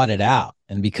fought it out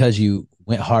and because you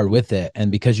went hard with it and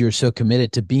because you're so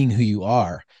committed to being who you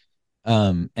are,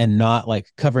 and not like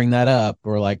covering that up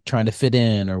or like trying to fit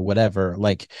in or whatever.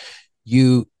 Like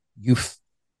you you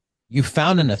you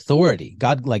found an authority.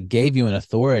 God like gave you an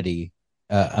authority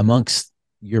amongst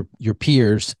your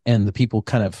peers and the people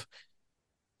kind of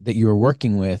that you were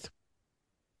working with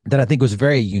that I think was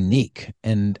very unique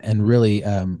and really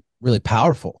really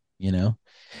powerful, you know.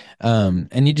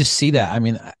 And you just see that. I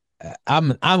mean,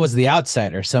 I was the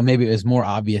outsider, so maybe it was more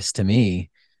obvious to me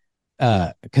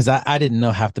because I didn't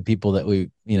know half the people that we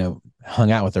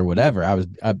hung out with or whatever.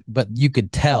 But you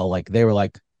could tell like they were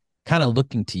like kind of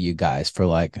looking to you guys for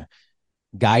like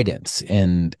guidance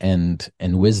and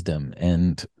wisdom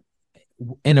and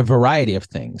in a variety of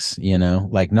things,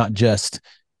 like not just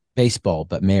baseball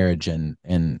but marriage and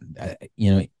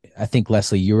I think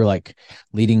Leslie, you were like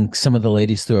leading some of the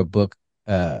ladies through a book.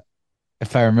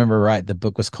 If I remember right, the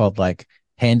book was called like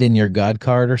Hand in Your God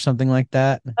Card or something like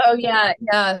that. Oh yeah,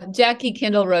 yeah. Jackie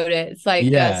Kendall wrote it. It's like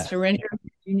Yeah. Surrender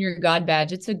Junior God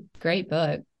Badge. It's a great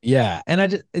book. Yeah. And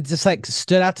it just like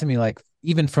stood out to me, like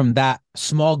even from that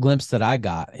small glimpse that I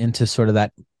got into sort of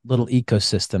that little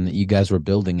ecosystem that you guys were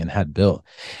building and had built.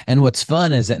 And what's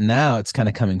fun is that now it's kind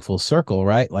of coming full circle,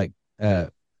 right? Like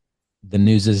the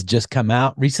news has just come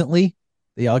out recently.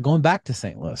 They all going back to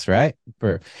St. Louis, right?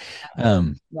 For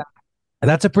Yeah.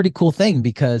 that's a pretty cool thing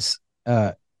because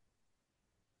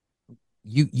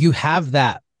you have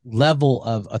that level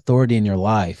of authority in your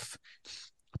life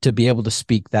to be able to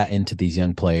speak that into these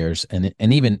young players and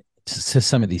even to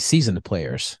some of these seasoned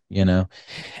players, and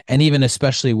even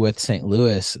especially with St.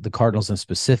 Louis, the Cardinals in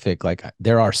specific, like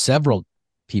there are several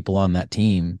people on that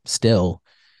team still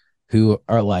who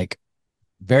are like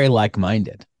very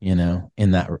like-minded, in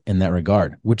that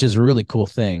regard, which is a really cool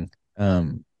thing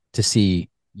to see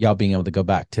y'all being able to go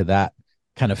back to that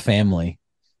kind of family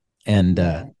and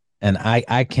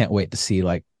I can't wait to see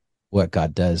like what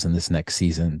God does in this next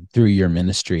season through your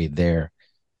ministry there.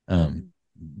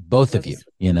 Both of you,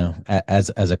 as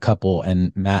a couple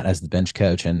and Matt as the bench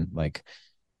coach. And like,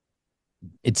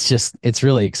 it's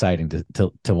really exciting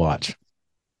to watch.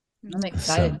 I'm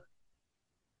excited. So,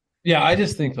 Yeah, I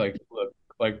just think like, look,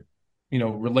 like,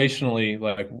 relationally,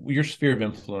 like your sphere of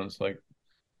influence, like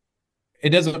it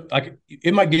doesn't like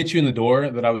it might get you in the door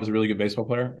that I was a really good baseball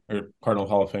player or Cardinal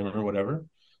Hall of Famer or whatever,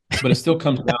 but it still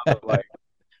comes down to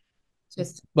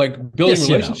Just like building just,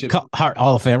 relationships. Heart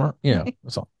Hall of Famer,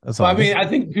 that's all. That's all. Well, I mean, I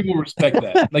think people respect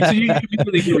that. Like, so you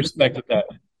really do respect that,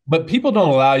 but people don't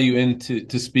allow you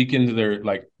to speak into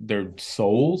their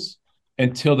souls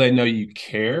until they know you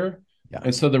care. Yeah.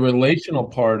 And so the relational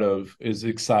part of is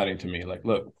exciting to me. Like,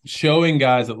 look, showing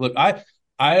guys that look, I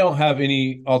don't have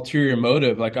any ulterior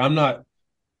motive. Like, I'm not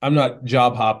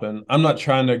job hopping. I'm not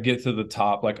trying to get to the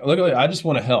top. Like, look, I just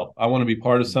want to help. I want to be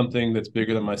part of something that's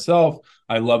bigger than myself.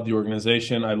 I love the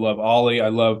organization. I love Ollie. I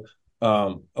love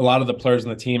a lot of the players on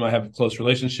the team I have close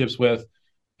relationships with.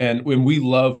 And when we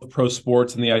love pro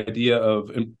sports and the idea of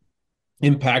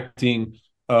impacting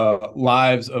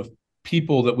lives of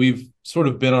people that we've sort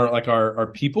of been our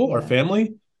people, our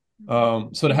family. So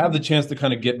to have the chance to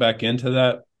kind of get back into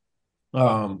that,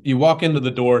 you walk into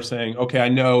the door saying, okay, I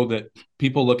know that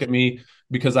people look at me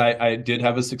because I did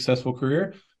have a successful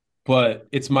career, but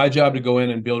it's my job to go in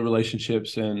and build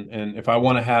relationships. And if I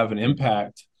want to have an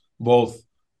impact, both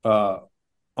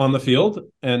on the field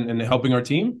and helping our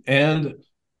team and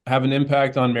have an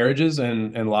impact on marriages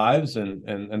and lives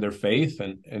and their faith.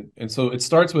 And so it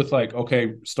starts with like,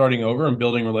 okay, starting over and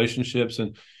building relationships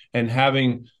and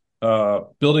having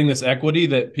building this equity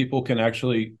that people can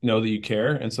actually know that you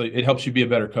care. And so it helps you be a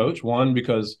better coach. One,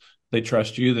 because they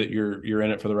trust you that you're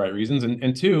in it for the right reasons.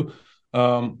 And two,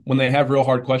 when they have real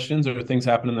hard questions or things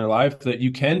happen in their life, that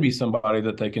you can be somebody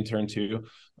that they can turn to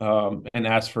and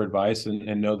ask for advice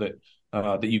and know that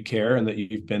that you care and that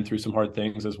you've been through some hard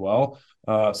things as well,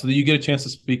 so that you get a chance to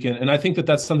speak in. And I think that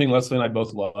that's something Leslie and I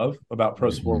both love about pro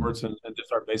sports and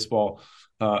just our baseball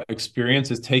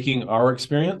experience is taking our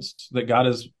experience that God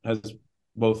has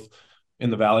both in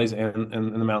the valleys and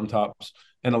in the mountaintops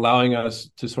and allowing us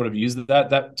to sort of use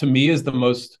that to me is the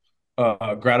most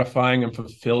gratifying and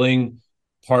fulfilling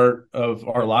part of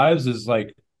our lives is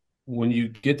like when you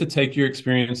get to take your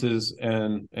experiences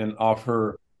and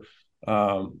offer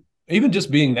even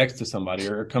just being next to somebody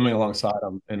or coming alongside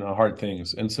them in hard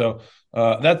things. And so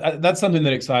that's something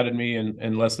that excited me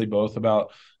and Leslie both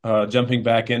about jumping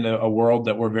back into a world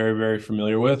that we're very, very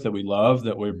familiar with, that we love,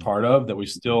 that we're part of, that we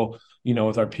still,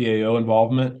 with our PAO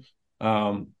involvement.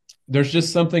 There's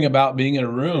just something about being in a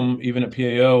room, even at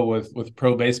PAO, with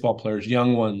pro baseball players,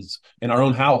 young ones, in our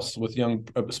own house with young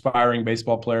aspiring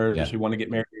baseball players who want to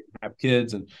get married and have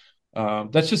kids. And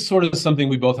that's just sort of something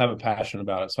we both have a passion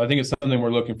about. So I think it's something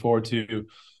we're looking forward to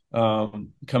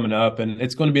coming up, and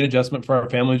it's going to be an adjustment for our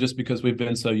family just because we've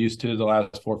been so used to the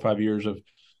last 4 or 5 years of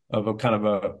a kind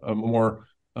of a more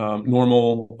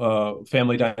normal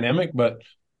family dynamic. But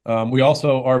we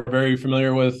also are very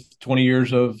familiar with 20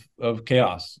 years of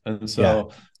chaos, and Yeah.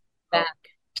 so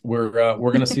we're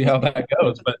going to see how that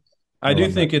goes. But I I do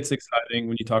love that. think it's exciting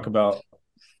when you talk about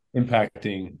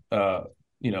impacting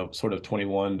sort of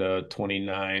 21 to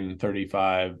 29,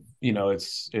 35.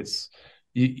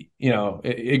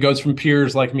 It goes from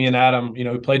peers like me and Adam,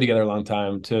 who played together a long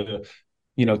time, to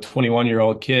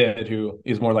 21-year-old kid who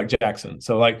is more like Jackson.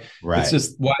 So like it's Right.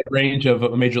 just wide range of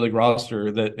a major league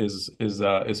roster that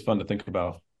is fun to think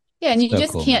about. Yeah, and you So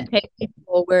just cool, man. can't take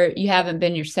people where you haven't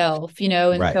been yourself,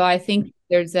 and Right. so I think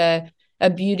there's a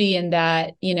beauty in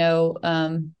that,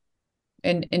 in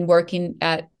working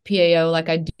at PAO like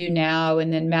I do now,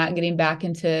 and then Matt getting back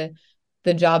into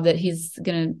the job that he's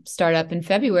going to start up in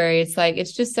February. It's like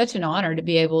it's just such an honor to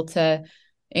be able to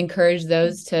encourage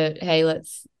those to, hey,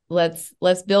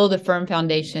 let's build a firm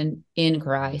foundation in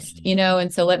Christ,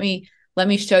 and so let me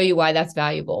show you why that's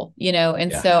valuable,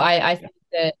 and Yeah. so I think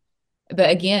that. But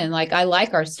again, like I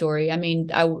like our story. I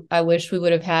mean, I wish we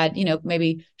would have had,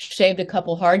 maybe shaved a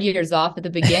couple hard years off at the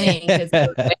beginning because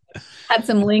had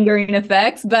some lingering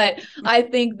effects. But I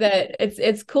think that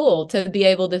it's cool to be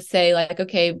able to say like,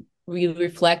 okay, we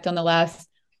reflect on the last.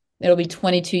 It'll be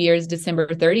 22 years, December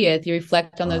 30th. You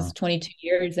reflect on those 22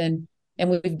 years, and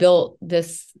we've built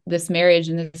this marriage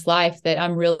and this life that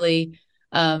I'm really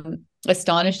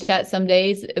astonished at some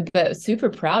days, but super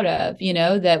proud of.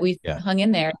 That we Yeah. hung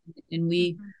in there and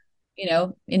we,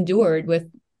 endured with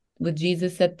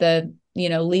Jesus at the,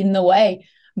 leading the way.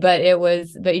 But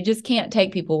you just can't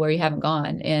take people where you haven't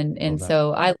gone. And Love that.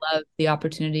 so I love the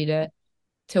opportunity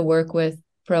to work with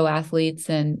pro athletes.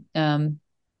 And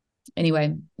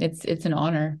anyway, it's an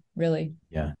honor, really.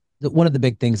 Yeah. One of the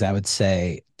big things I would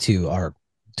say to our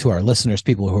listeners,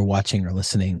 people who are watching or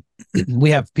listening, we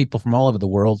have people from all over the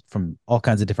world, from all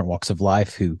kinds of different walks of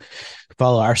life, who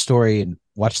follow our story and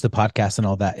watch the podcast and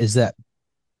all that. Is that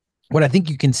what I think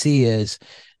you can see is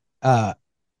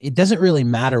it doesn't really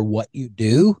matter what you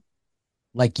do.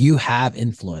 Like, you have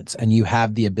influence and you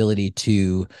have the ability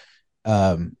to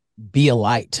be a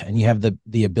light, and you have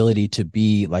the ability to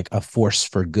be like a force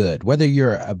for good, whether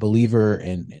you're a believer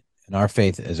in our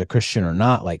faith as a Christian or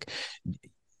not. Like,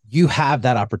 you have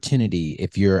that opportunity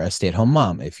if you're a stay-at-home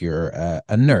mom, if you're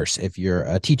a nurse, if you're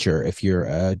a teacher, if you're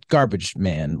a garbage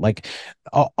man, like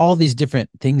all these different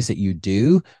things that you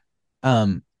do.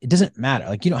 It doesn't matter.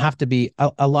 Like, you don't have to be.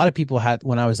 A lot of people had,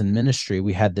 when I was in ministry,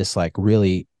 we had this like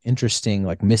really interesting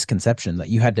like misconception that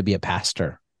you had to be a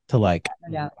pastor to like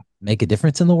make a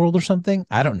difference in the world or something.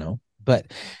 I don't know.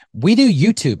 But we do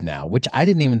YouTube now, which I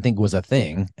didn't even think was a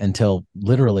thing until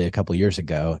literally a couple of years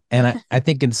ago. And I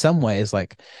think in some ways,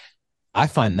 like, I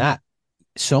find that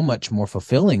so much more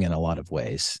fulfilling in a lot of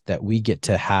ways, that we get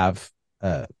to have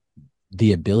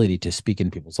the ability to speak in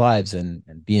people's lives and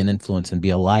be an influence and be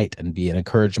a light and be an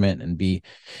encouragement and be,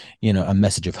 a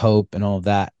message of hope and all of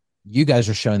that. You guys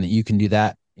are showing that you can do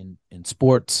that in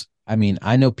sports. I mean,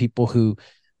 I know people who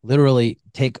literally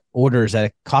take orders at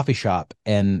a coffee shop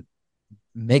and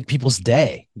make people's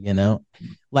day.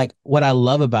 Like, what I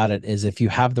love about it is, if you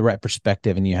have the right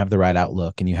perspective and you have the right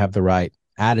outlook and you have the right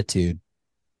attitude,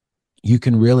 you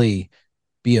can really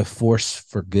be a force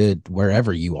for good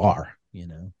wherever you are,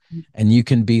 and you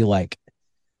can be like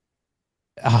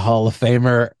a Hall of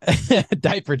Famer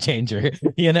diaper changer,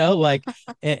 like,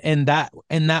 and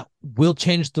that will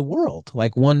change the world,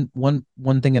 like one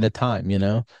thing at a time. You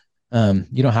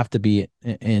don't have to be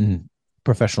in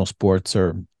professional sports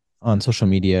or on social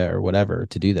media or whatever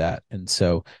to do that. And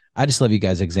so I just love you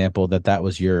guys' example that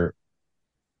was your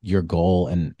goal,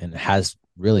 and has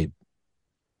really,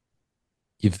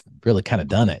 you've really kind of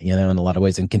done it, in a lot of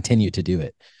ways, and continue to do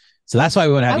it. So that's why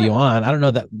we want to have you on. I don't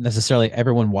know that necessarily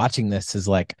everyone watching this is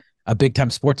like a big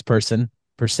time sports person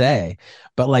per se,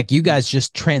 but like, you guys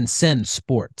just transcend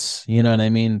sports. You know what I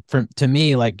mean? To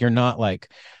me, like, you're not like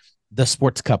the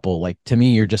sports couple. Like, to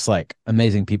me, you're just like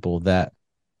amazing people that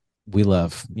we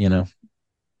love. Well,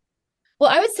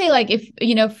 I would say, like, if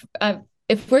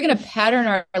we're going to pattern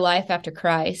our life after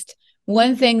Christ,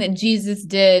 one thing that Jesus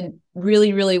did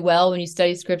really, really well when you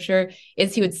study scripture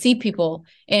is he would see people,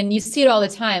 and you see it all the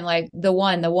time, like the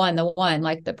one,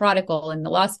 like the prodigal and the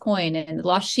lost coin and the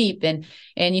lost sheep. And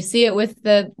you see it with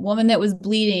the woman that was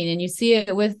bleeding, and you see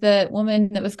it with the woman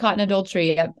that was caught in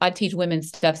adultery. I teach women's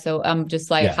stuff, so I'm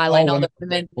just like highlighting all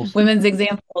the women's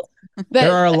examples. But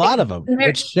There are a lot of them,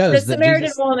 which the shows that Samaritan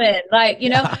Jesus. woman, like,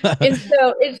 Yeah. and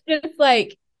so it's just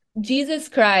like Jesus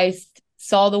Christ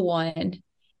saw the one,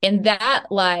 and that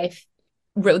life,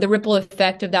 the ripple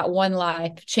effect of that one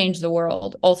life changed the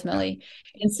world ultimately.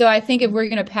 And so I think if we're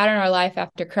going to pattern our life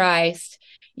after Christ,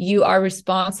 you are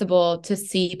responsible to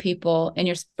see people, and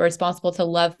you're responsible to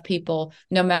love people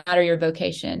no matter your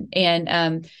vocation.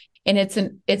 And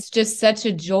it's just such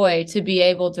a joy to be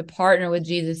able to partner with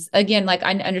Jesus. Again, like,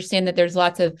 I understand that there's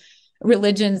lots of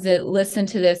religions that listen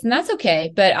to this, and that's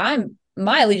okay, but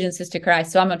my allegiance is to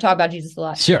Christ, so I'm going to talk about Jesus a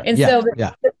lot. Sure. And Yeah. so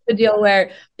Yeah. the deal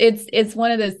where it's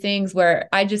one of those things where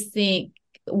I just think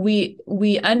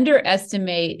we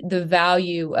underestimate the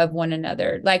value of one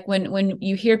another. Like when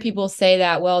you hear people say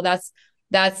that, well, that's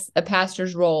a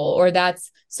pastor's role, or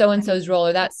that's so and so's role,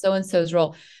 or that's so and so's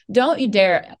role. Don't you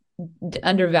dare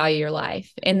undervalue your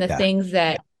life and the things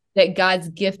that God's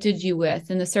gifted you with,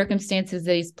 and the circumstances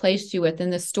that he's placed you with,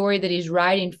 and the story that he's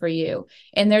writing for you.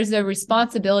 And there's a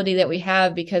responsibility that we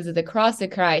have because of the cross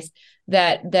of Christ,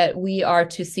 that we are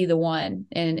to see the one.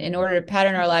 And in order to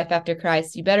pattern our life after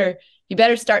Christ, you better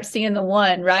start seeing the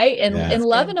one, right? And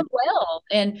loving them well.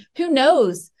 And who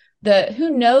knows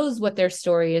what their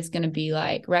story is going to be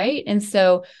like, right? And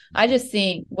so I just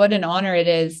think what an honor it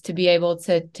is to be able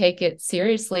to take it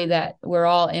seriously, that we're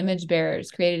all image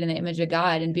bearers created in the image of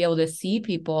God, and be able to see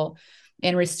people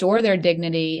and restore their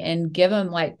dignity and give them,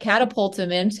 like, catapult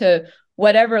them into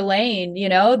whatever lane,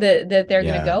 that they're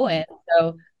going to go in.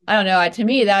 So I don't know. To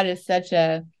me, that is such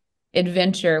a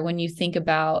adventure when you think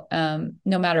about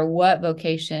no matter what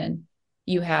vocation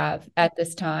you have at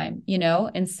this time,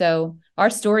 and so our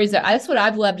stories that's what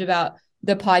I've loved about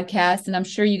the podcast, and I'm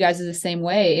sure you guys are the same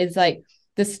way, is like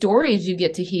the stories you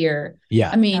get to hear.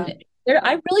 I mean,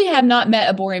 I really have not met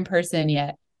a boring person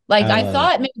yet. Like, I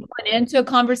thought maybe going into a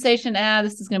conversation,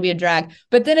 this is going to be a drag,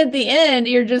 but then at the end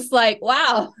you're just like,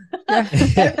 wow.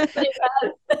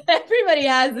 Everybody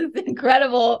has this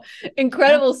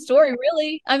incredible story,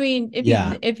 really. I mean,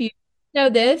 if you know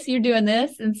this, you're doing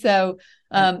this. And so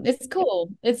it's cool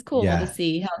to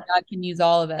see how God can use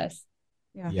all of us.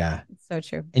 Yeah. It's so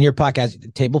true. And your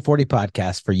podcast, Table 40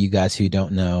 podcast, for you guys who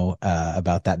don't know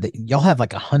about that, y'all have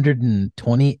like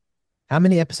 120. How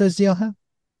many episodes do y'all have?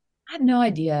 I have no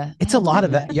idea. It's a lot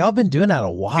of that. Y'all been doing that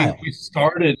a while. We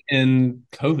started in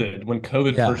COVID, when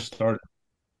COVID first started.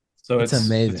 So it's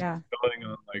amazing. It's going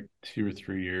on like 2 or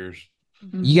 3 years.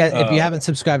 You guys, if you haven't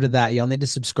subscribed to that, y'all need to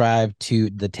subscribe to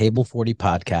the Table 40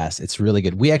 podcast. It's really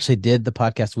good. We actually did the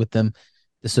podcast with them.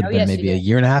 This would have been maybe a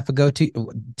year and a half ago, 2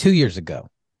 years ago.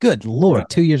 Good Lord,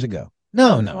 2 years ago.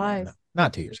 No,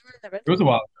 not 2 years ago. It was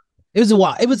a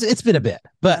while. It's been a bit,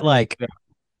 but like,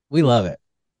 we love it.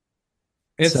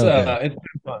 It's been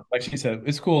fun. Like she said,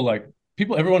 it's cool. Like,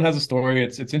 everyone has a story.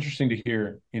 It's interesting to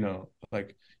hear,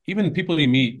 like, even people you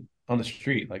meet on the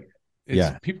street, like,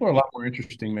 people are a lot more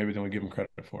interesting maybe than we give them credit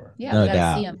for. Yeah, no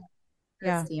doubt. See them.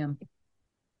 See them.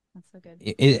 That's so good.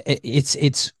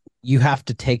 It's you have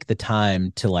to take the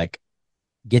time to, like,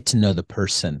 get to know the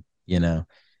person, and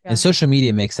social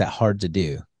media makes that hard to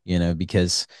do,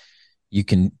 because you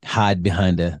can hide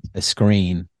behind a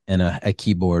screen and a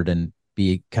keyboard and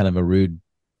be kind of a rude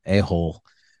a-hole,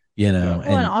 and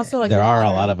also, like, there are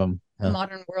a lot of them. The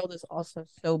modern world is also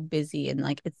so busy, and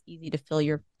like, it's easy to fill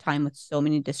your time with so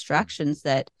many distractions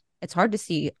that it's hard to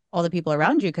see all the people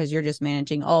around you, because you're just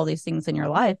managing all these things in your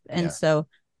life. And so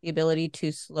the ability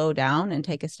to slow down and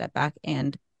take a step back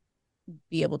and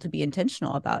be able to be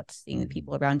intentional about seeing the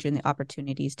people around you and the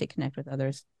opportunities to connect with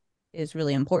others is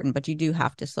really important. But you do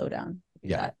have to slow down to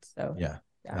do that. So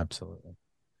absolutely.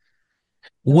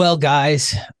 Well,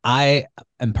 guys, I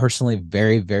am personally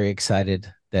very, very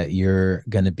excited that you're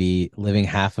going to be living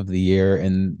half of the year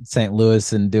in St.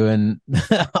 Louis and doing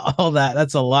all that.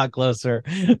 That's a lot closer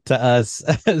to us.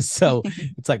 So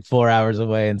it's like 4 hours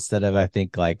away instead of, I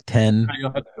think, like 10. Penny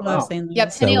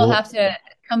will have to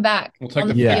come back. We'll take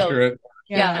a picture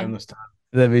at this time.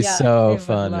 That'd be so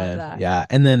fun, man. That. Yeah.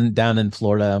 And then down in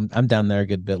Florida, I'm down there a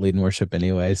good bit leading worship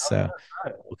anyway. So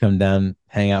we'll come down,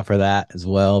 hang out for that as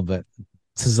well. But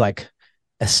this is like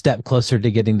a step closer to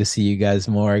getting to see you guys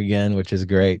more again, which is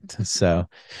great. So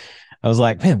I was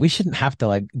like, man, we shouldn't have to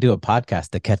like do a podcast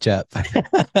to catch up. All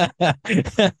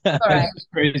right. It's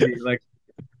crazy. Like,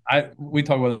 we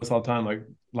talk about this all the time. Like,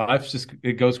 life's just,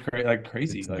 it goes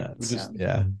crazy. Like, we just,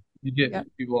 you get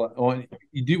people,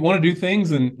 you do want to do things,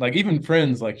 and like, even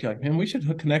friends, like, you're like, man, we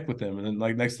should connect with them. And then,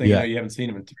 like, next thing you know, you haven't seen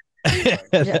them in 3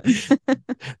 years. Like,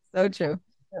 so true.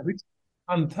 Yeah, we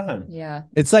on time. Yeah.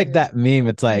 It's like that meme.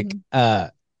 It's like,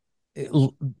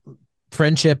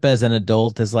 friendship as an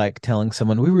adult is like telling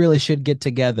someone we really should get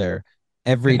together.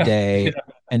 every Yeah. day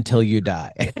until you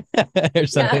die or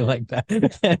something like that.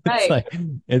 It's Right. like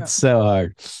it's so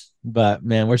hard. But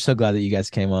man, we're so glad that you guys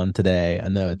came on today. I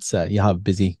know it's you have a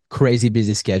busy, crazy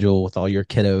busy schedule with all your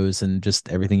kiddos and just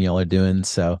everything y'all are doing.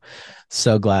 So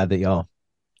glad that y'all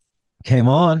came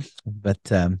on. But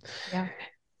Yeah.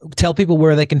 tell people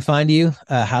where they can find you,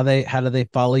 how do they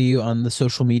follow you on the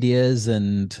social medias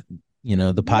and the Yeah,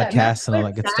 Matt's podcasts and all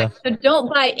that good Twitter's stuff. hacked, so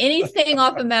don't buy anything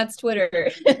off of Matt's Twitter.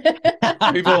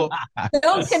 People,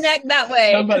 Don't connect that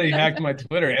way. somebody hacked my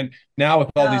Twitter, and now with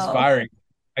all these No. firings,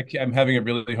 I'm having a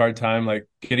really hard time like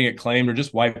getting it claimed or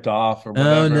just wiped off or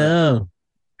Oh whatever. no.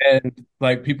 And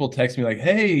like people text me like,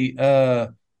 "Hey,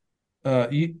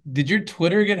 did your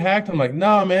Twitter get hacked?" I'm like,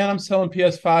 "No, man, I'm selling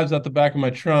PS5s out the back of my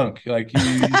trunk. Like, you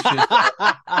should.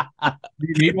 Do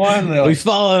you need one?" And they're We've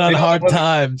like, fallen on they don't hard know whether,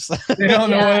 times. they don't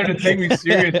know Yeah. whether to take me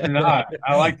serious or not.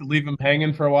 I like to leave them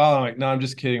hanging for a while. I'm like, "No, I'm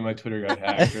just kidding. My Twitter got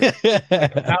hacked." Or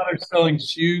like now they're selling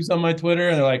shoes on my Twitter,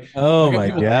 and they're like, I Oh got my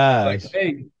people texting me like, gosh.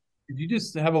 "Hey, did you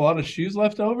just have a lot of shoes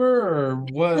left over, or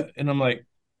what?" And I'm like,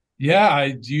 "Yeah,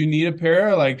 do you need a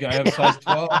pair? Like, I have size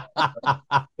 12."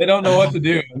 They don't know what to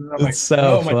do. And I'm It's like, so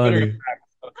 "No, my Twitter got funny. hacked."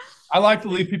 So I like to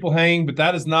leave people hanging, but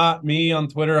that is not me on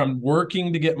Twitter. I'm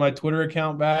working to get my Twitter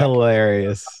account back.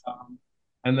 Hilarious.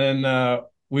 And then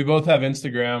we both have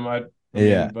Instagram. I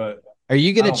Yeah. mean, but Are you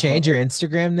I gonna don't change post. your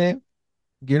Instagram name?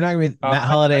 You're not gonna be Matt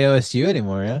Holiday OSU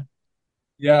anymore, yeah?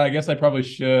 Yeah, I guess I probably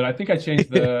should. I think I changed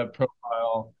the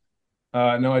profile.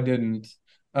 No, I didn't.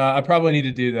 I probably need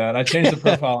to do that. I changed the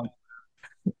profile.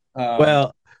 Uh,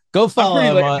 Well, go I'm pretty follow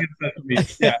him lazy on. on social media.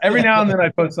 Yeah, every now and then I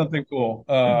post something cool,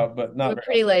 but not We're very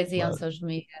pretty often. lazy on Well, social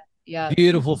media. Yeah.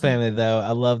 beautiful family though.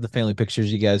 I love the family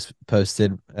pictures you guys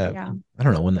posted. Yeah. I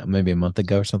don't know when that, maybe a month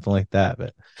ago or something like that.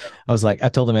 But I was like, I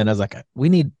told the man, I was like, we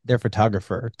need their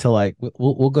photographer to like,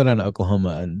 we'll go down to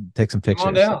Oklahoma and take some Come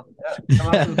on pictures. down. Yeah, come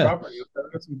out to the property.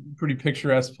 We've got some pretty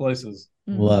picturesque places.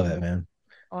 Love Mhm. it, man.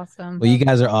 Awesome. Well, you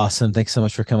guys are awesome. Thanks so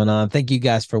much for coming on. Thank you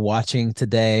guys for watching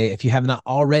today. If you have not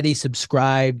already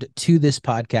subscribed to this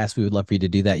podcast, we would love for you to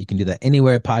do that. You can do that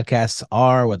anywhere podcasts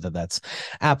are, whether that's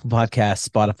Apple Podcasts,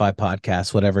 Spotify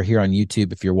Podcasts, whatever. Here on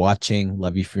YouTube, if you're watching,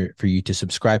 love you for you to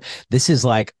subscribe. This is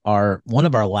like one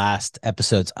of our last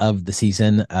episodes of the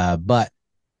season, but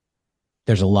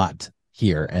there's a lot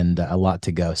here and a lot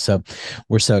to go. So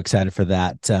we're so excited for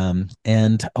that.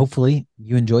 And hopefully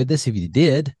you enjoyed this. If you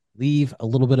did, leave a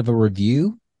little bit of a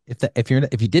review. If you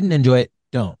didn't enjoy it,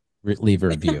 don't leave a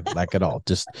review like at all.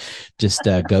 Just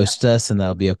ghost us and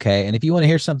that'll be okay. And if you want to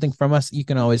hear something from us, you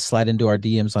can always slide into our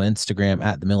DMs on Instagram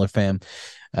at the Miller Fam.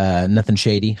 Nothing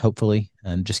shady, hopefully,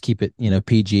 and just keep it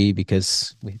PG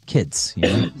because we have kids,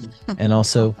 and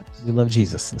also we love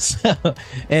Jesus. So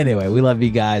anyway, we love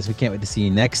you guys. We can't wait to see you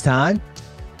next time.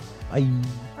 Bye.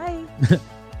 Bye.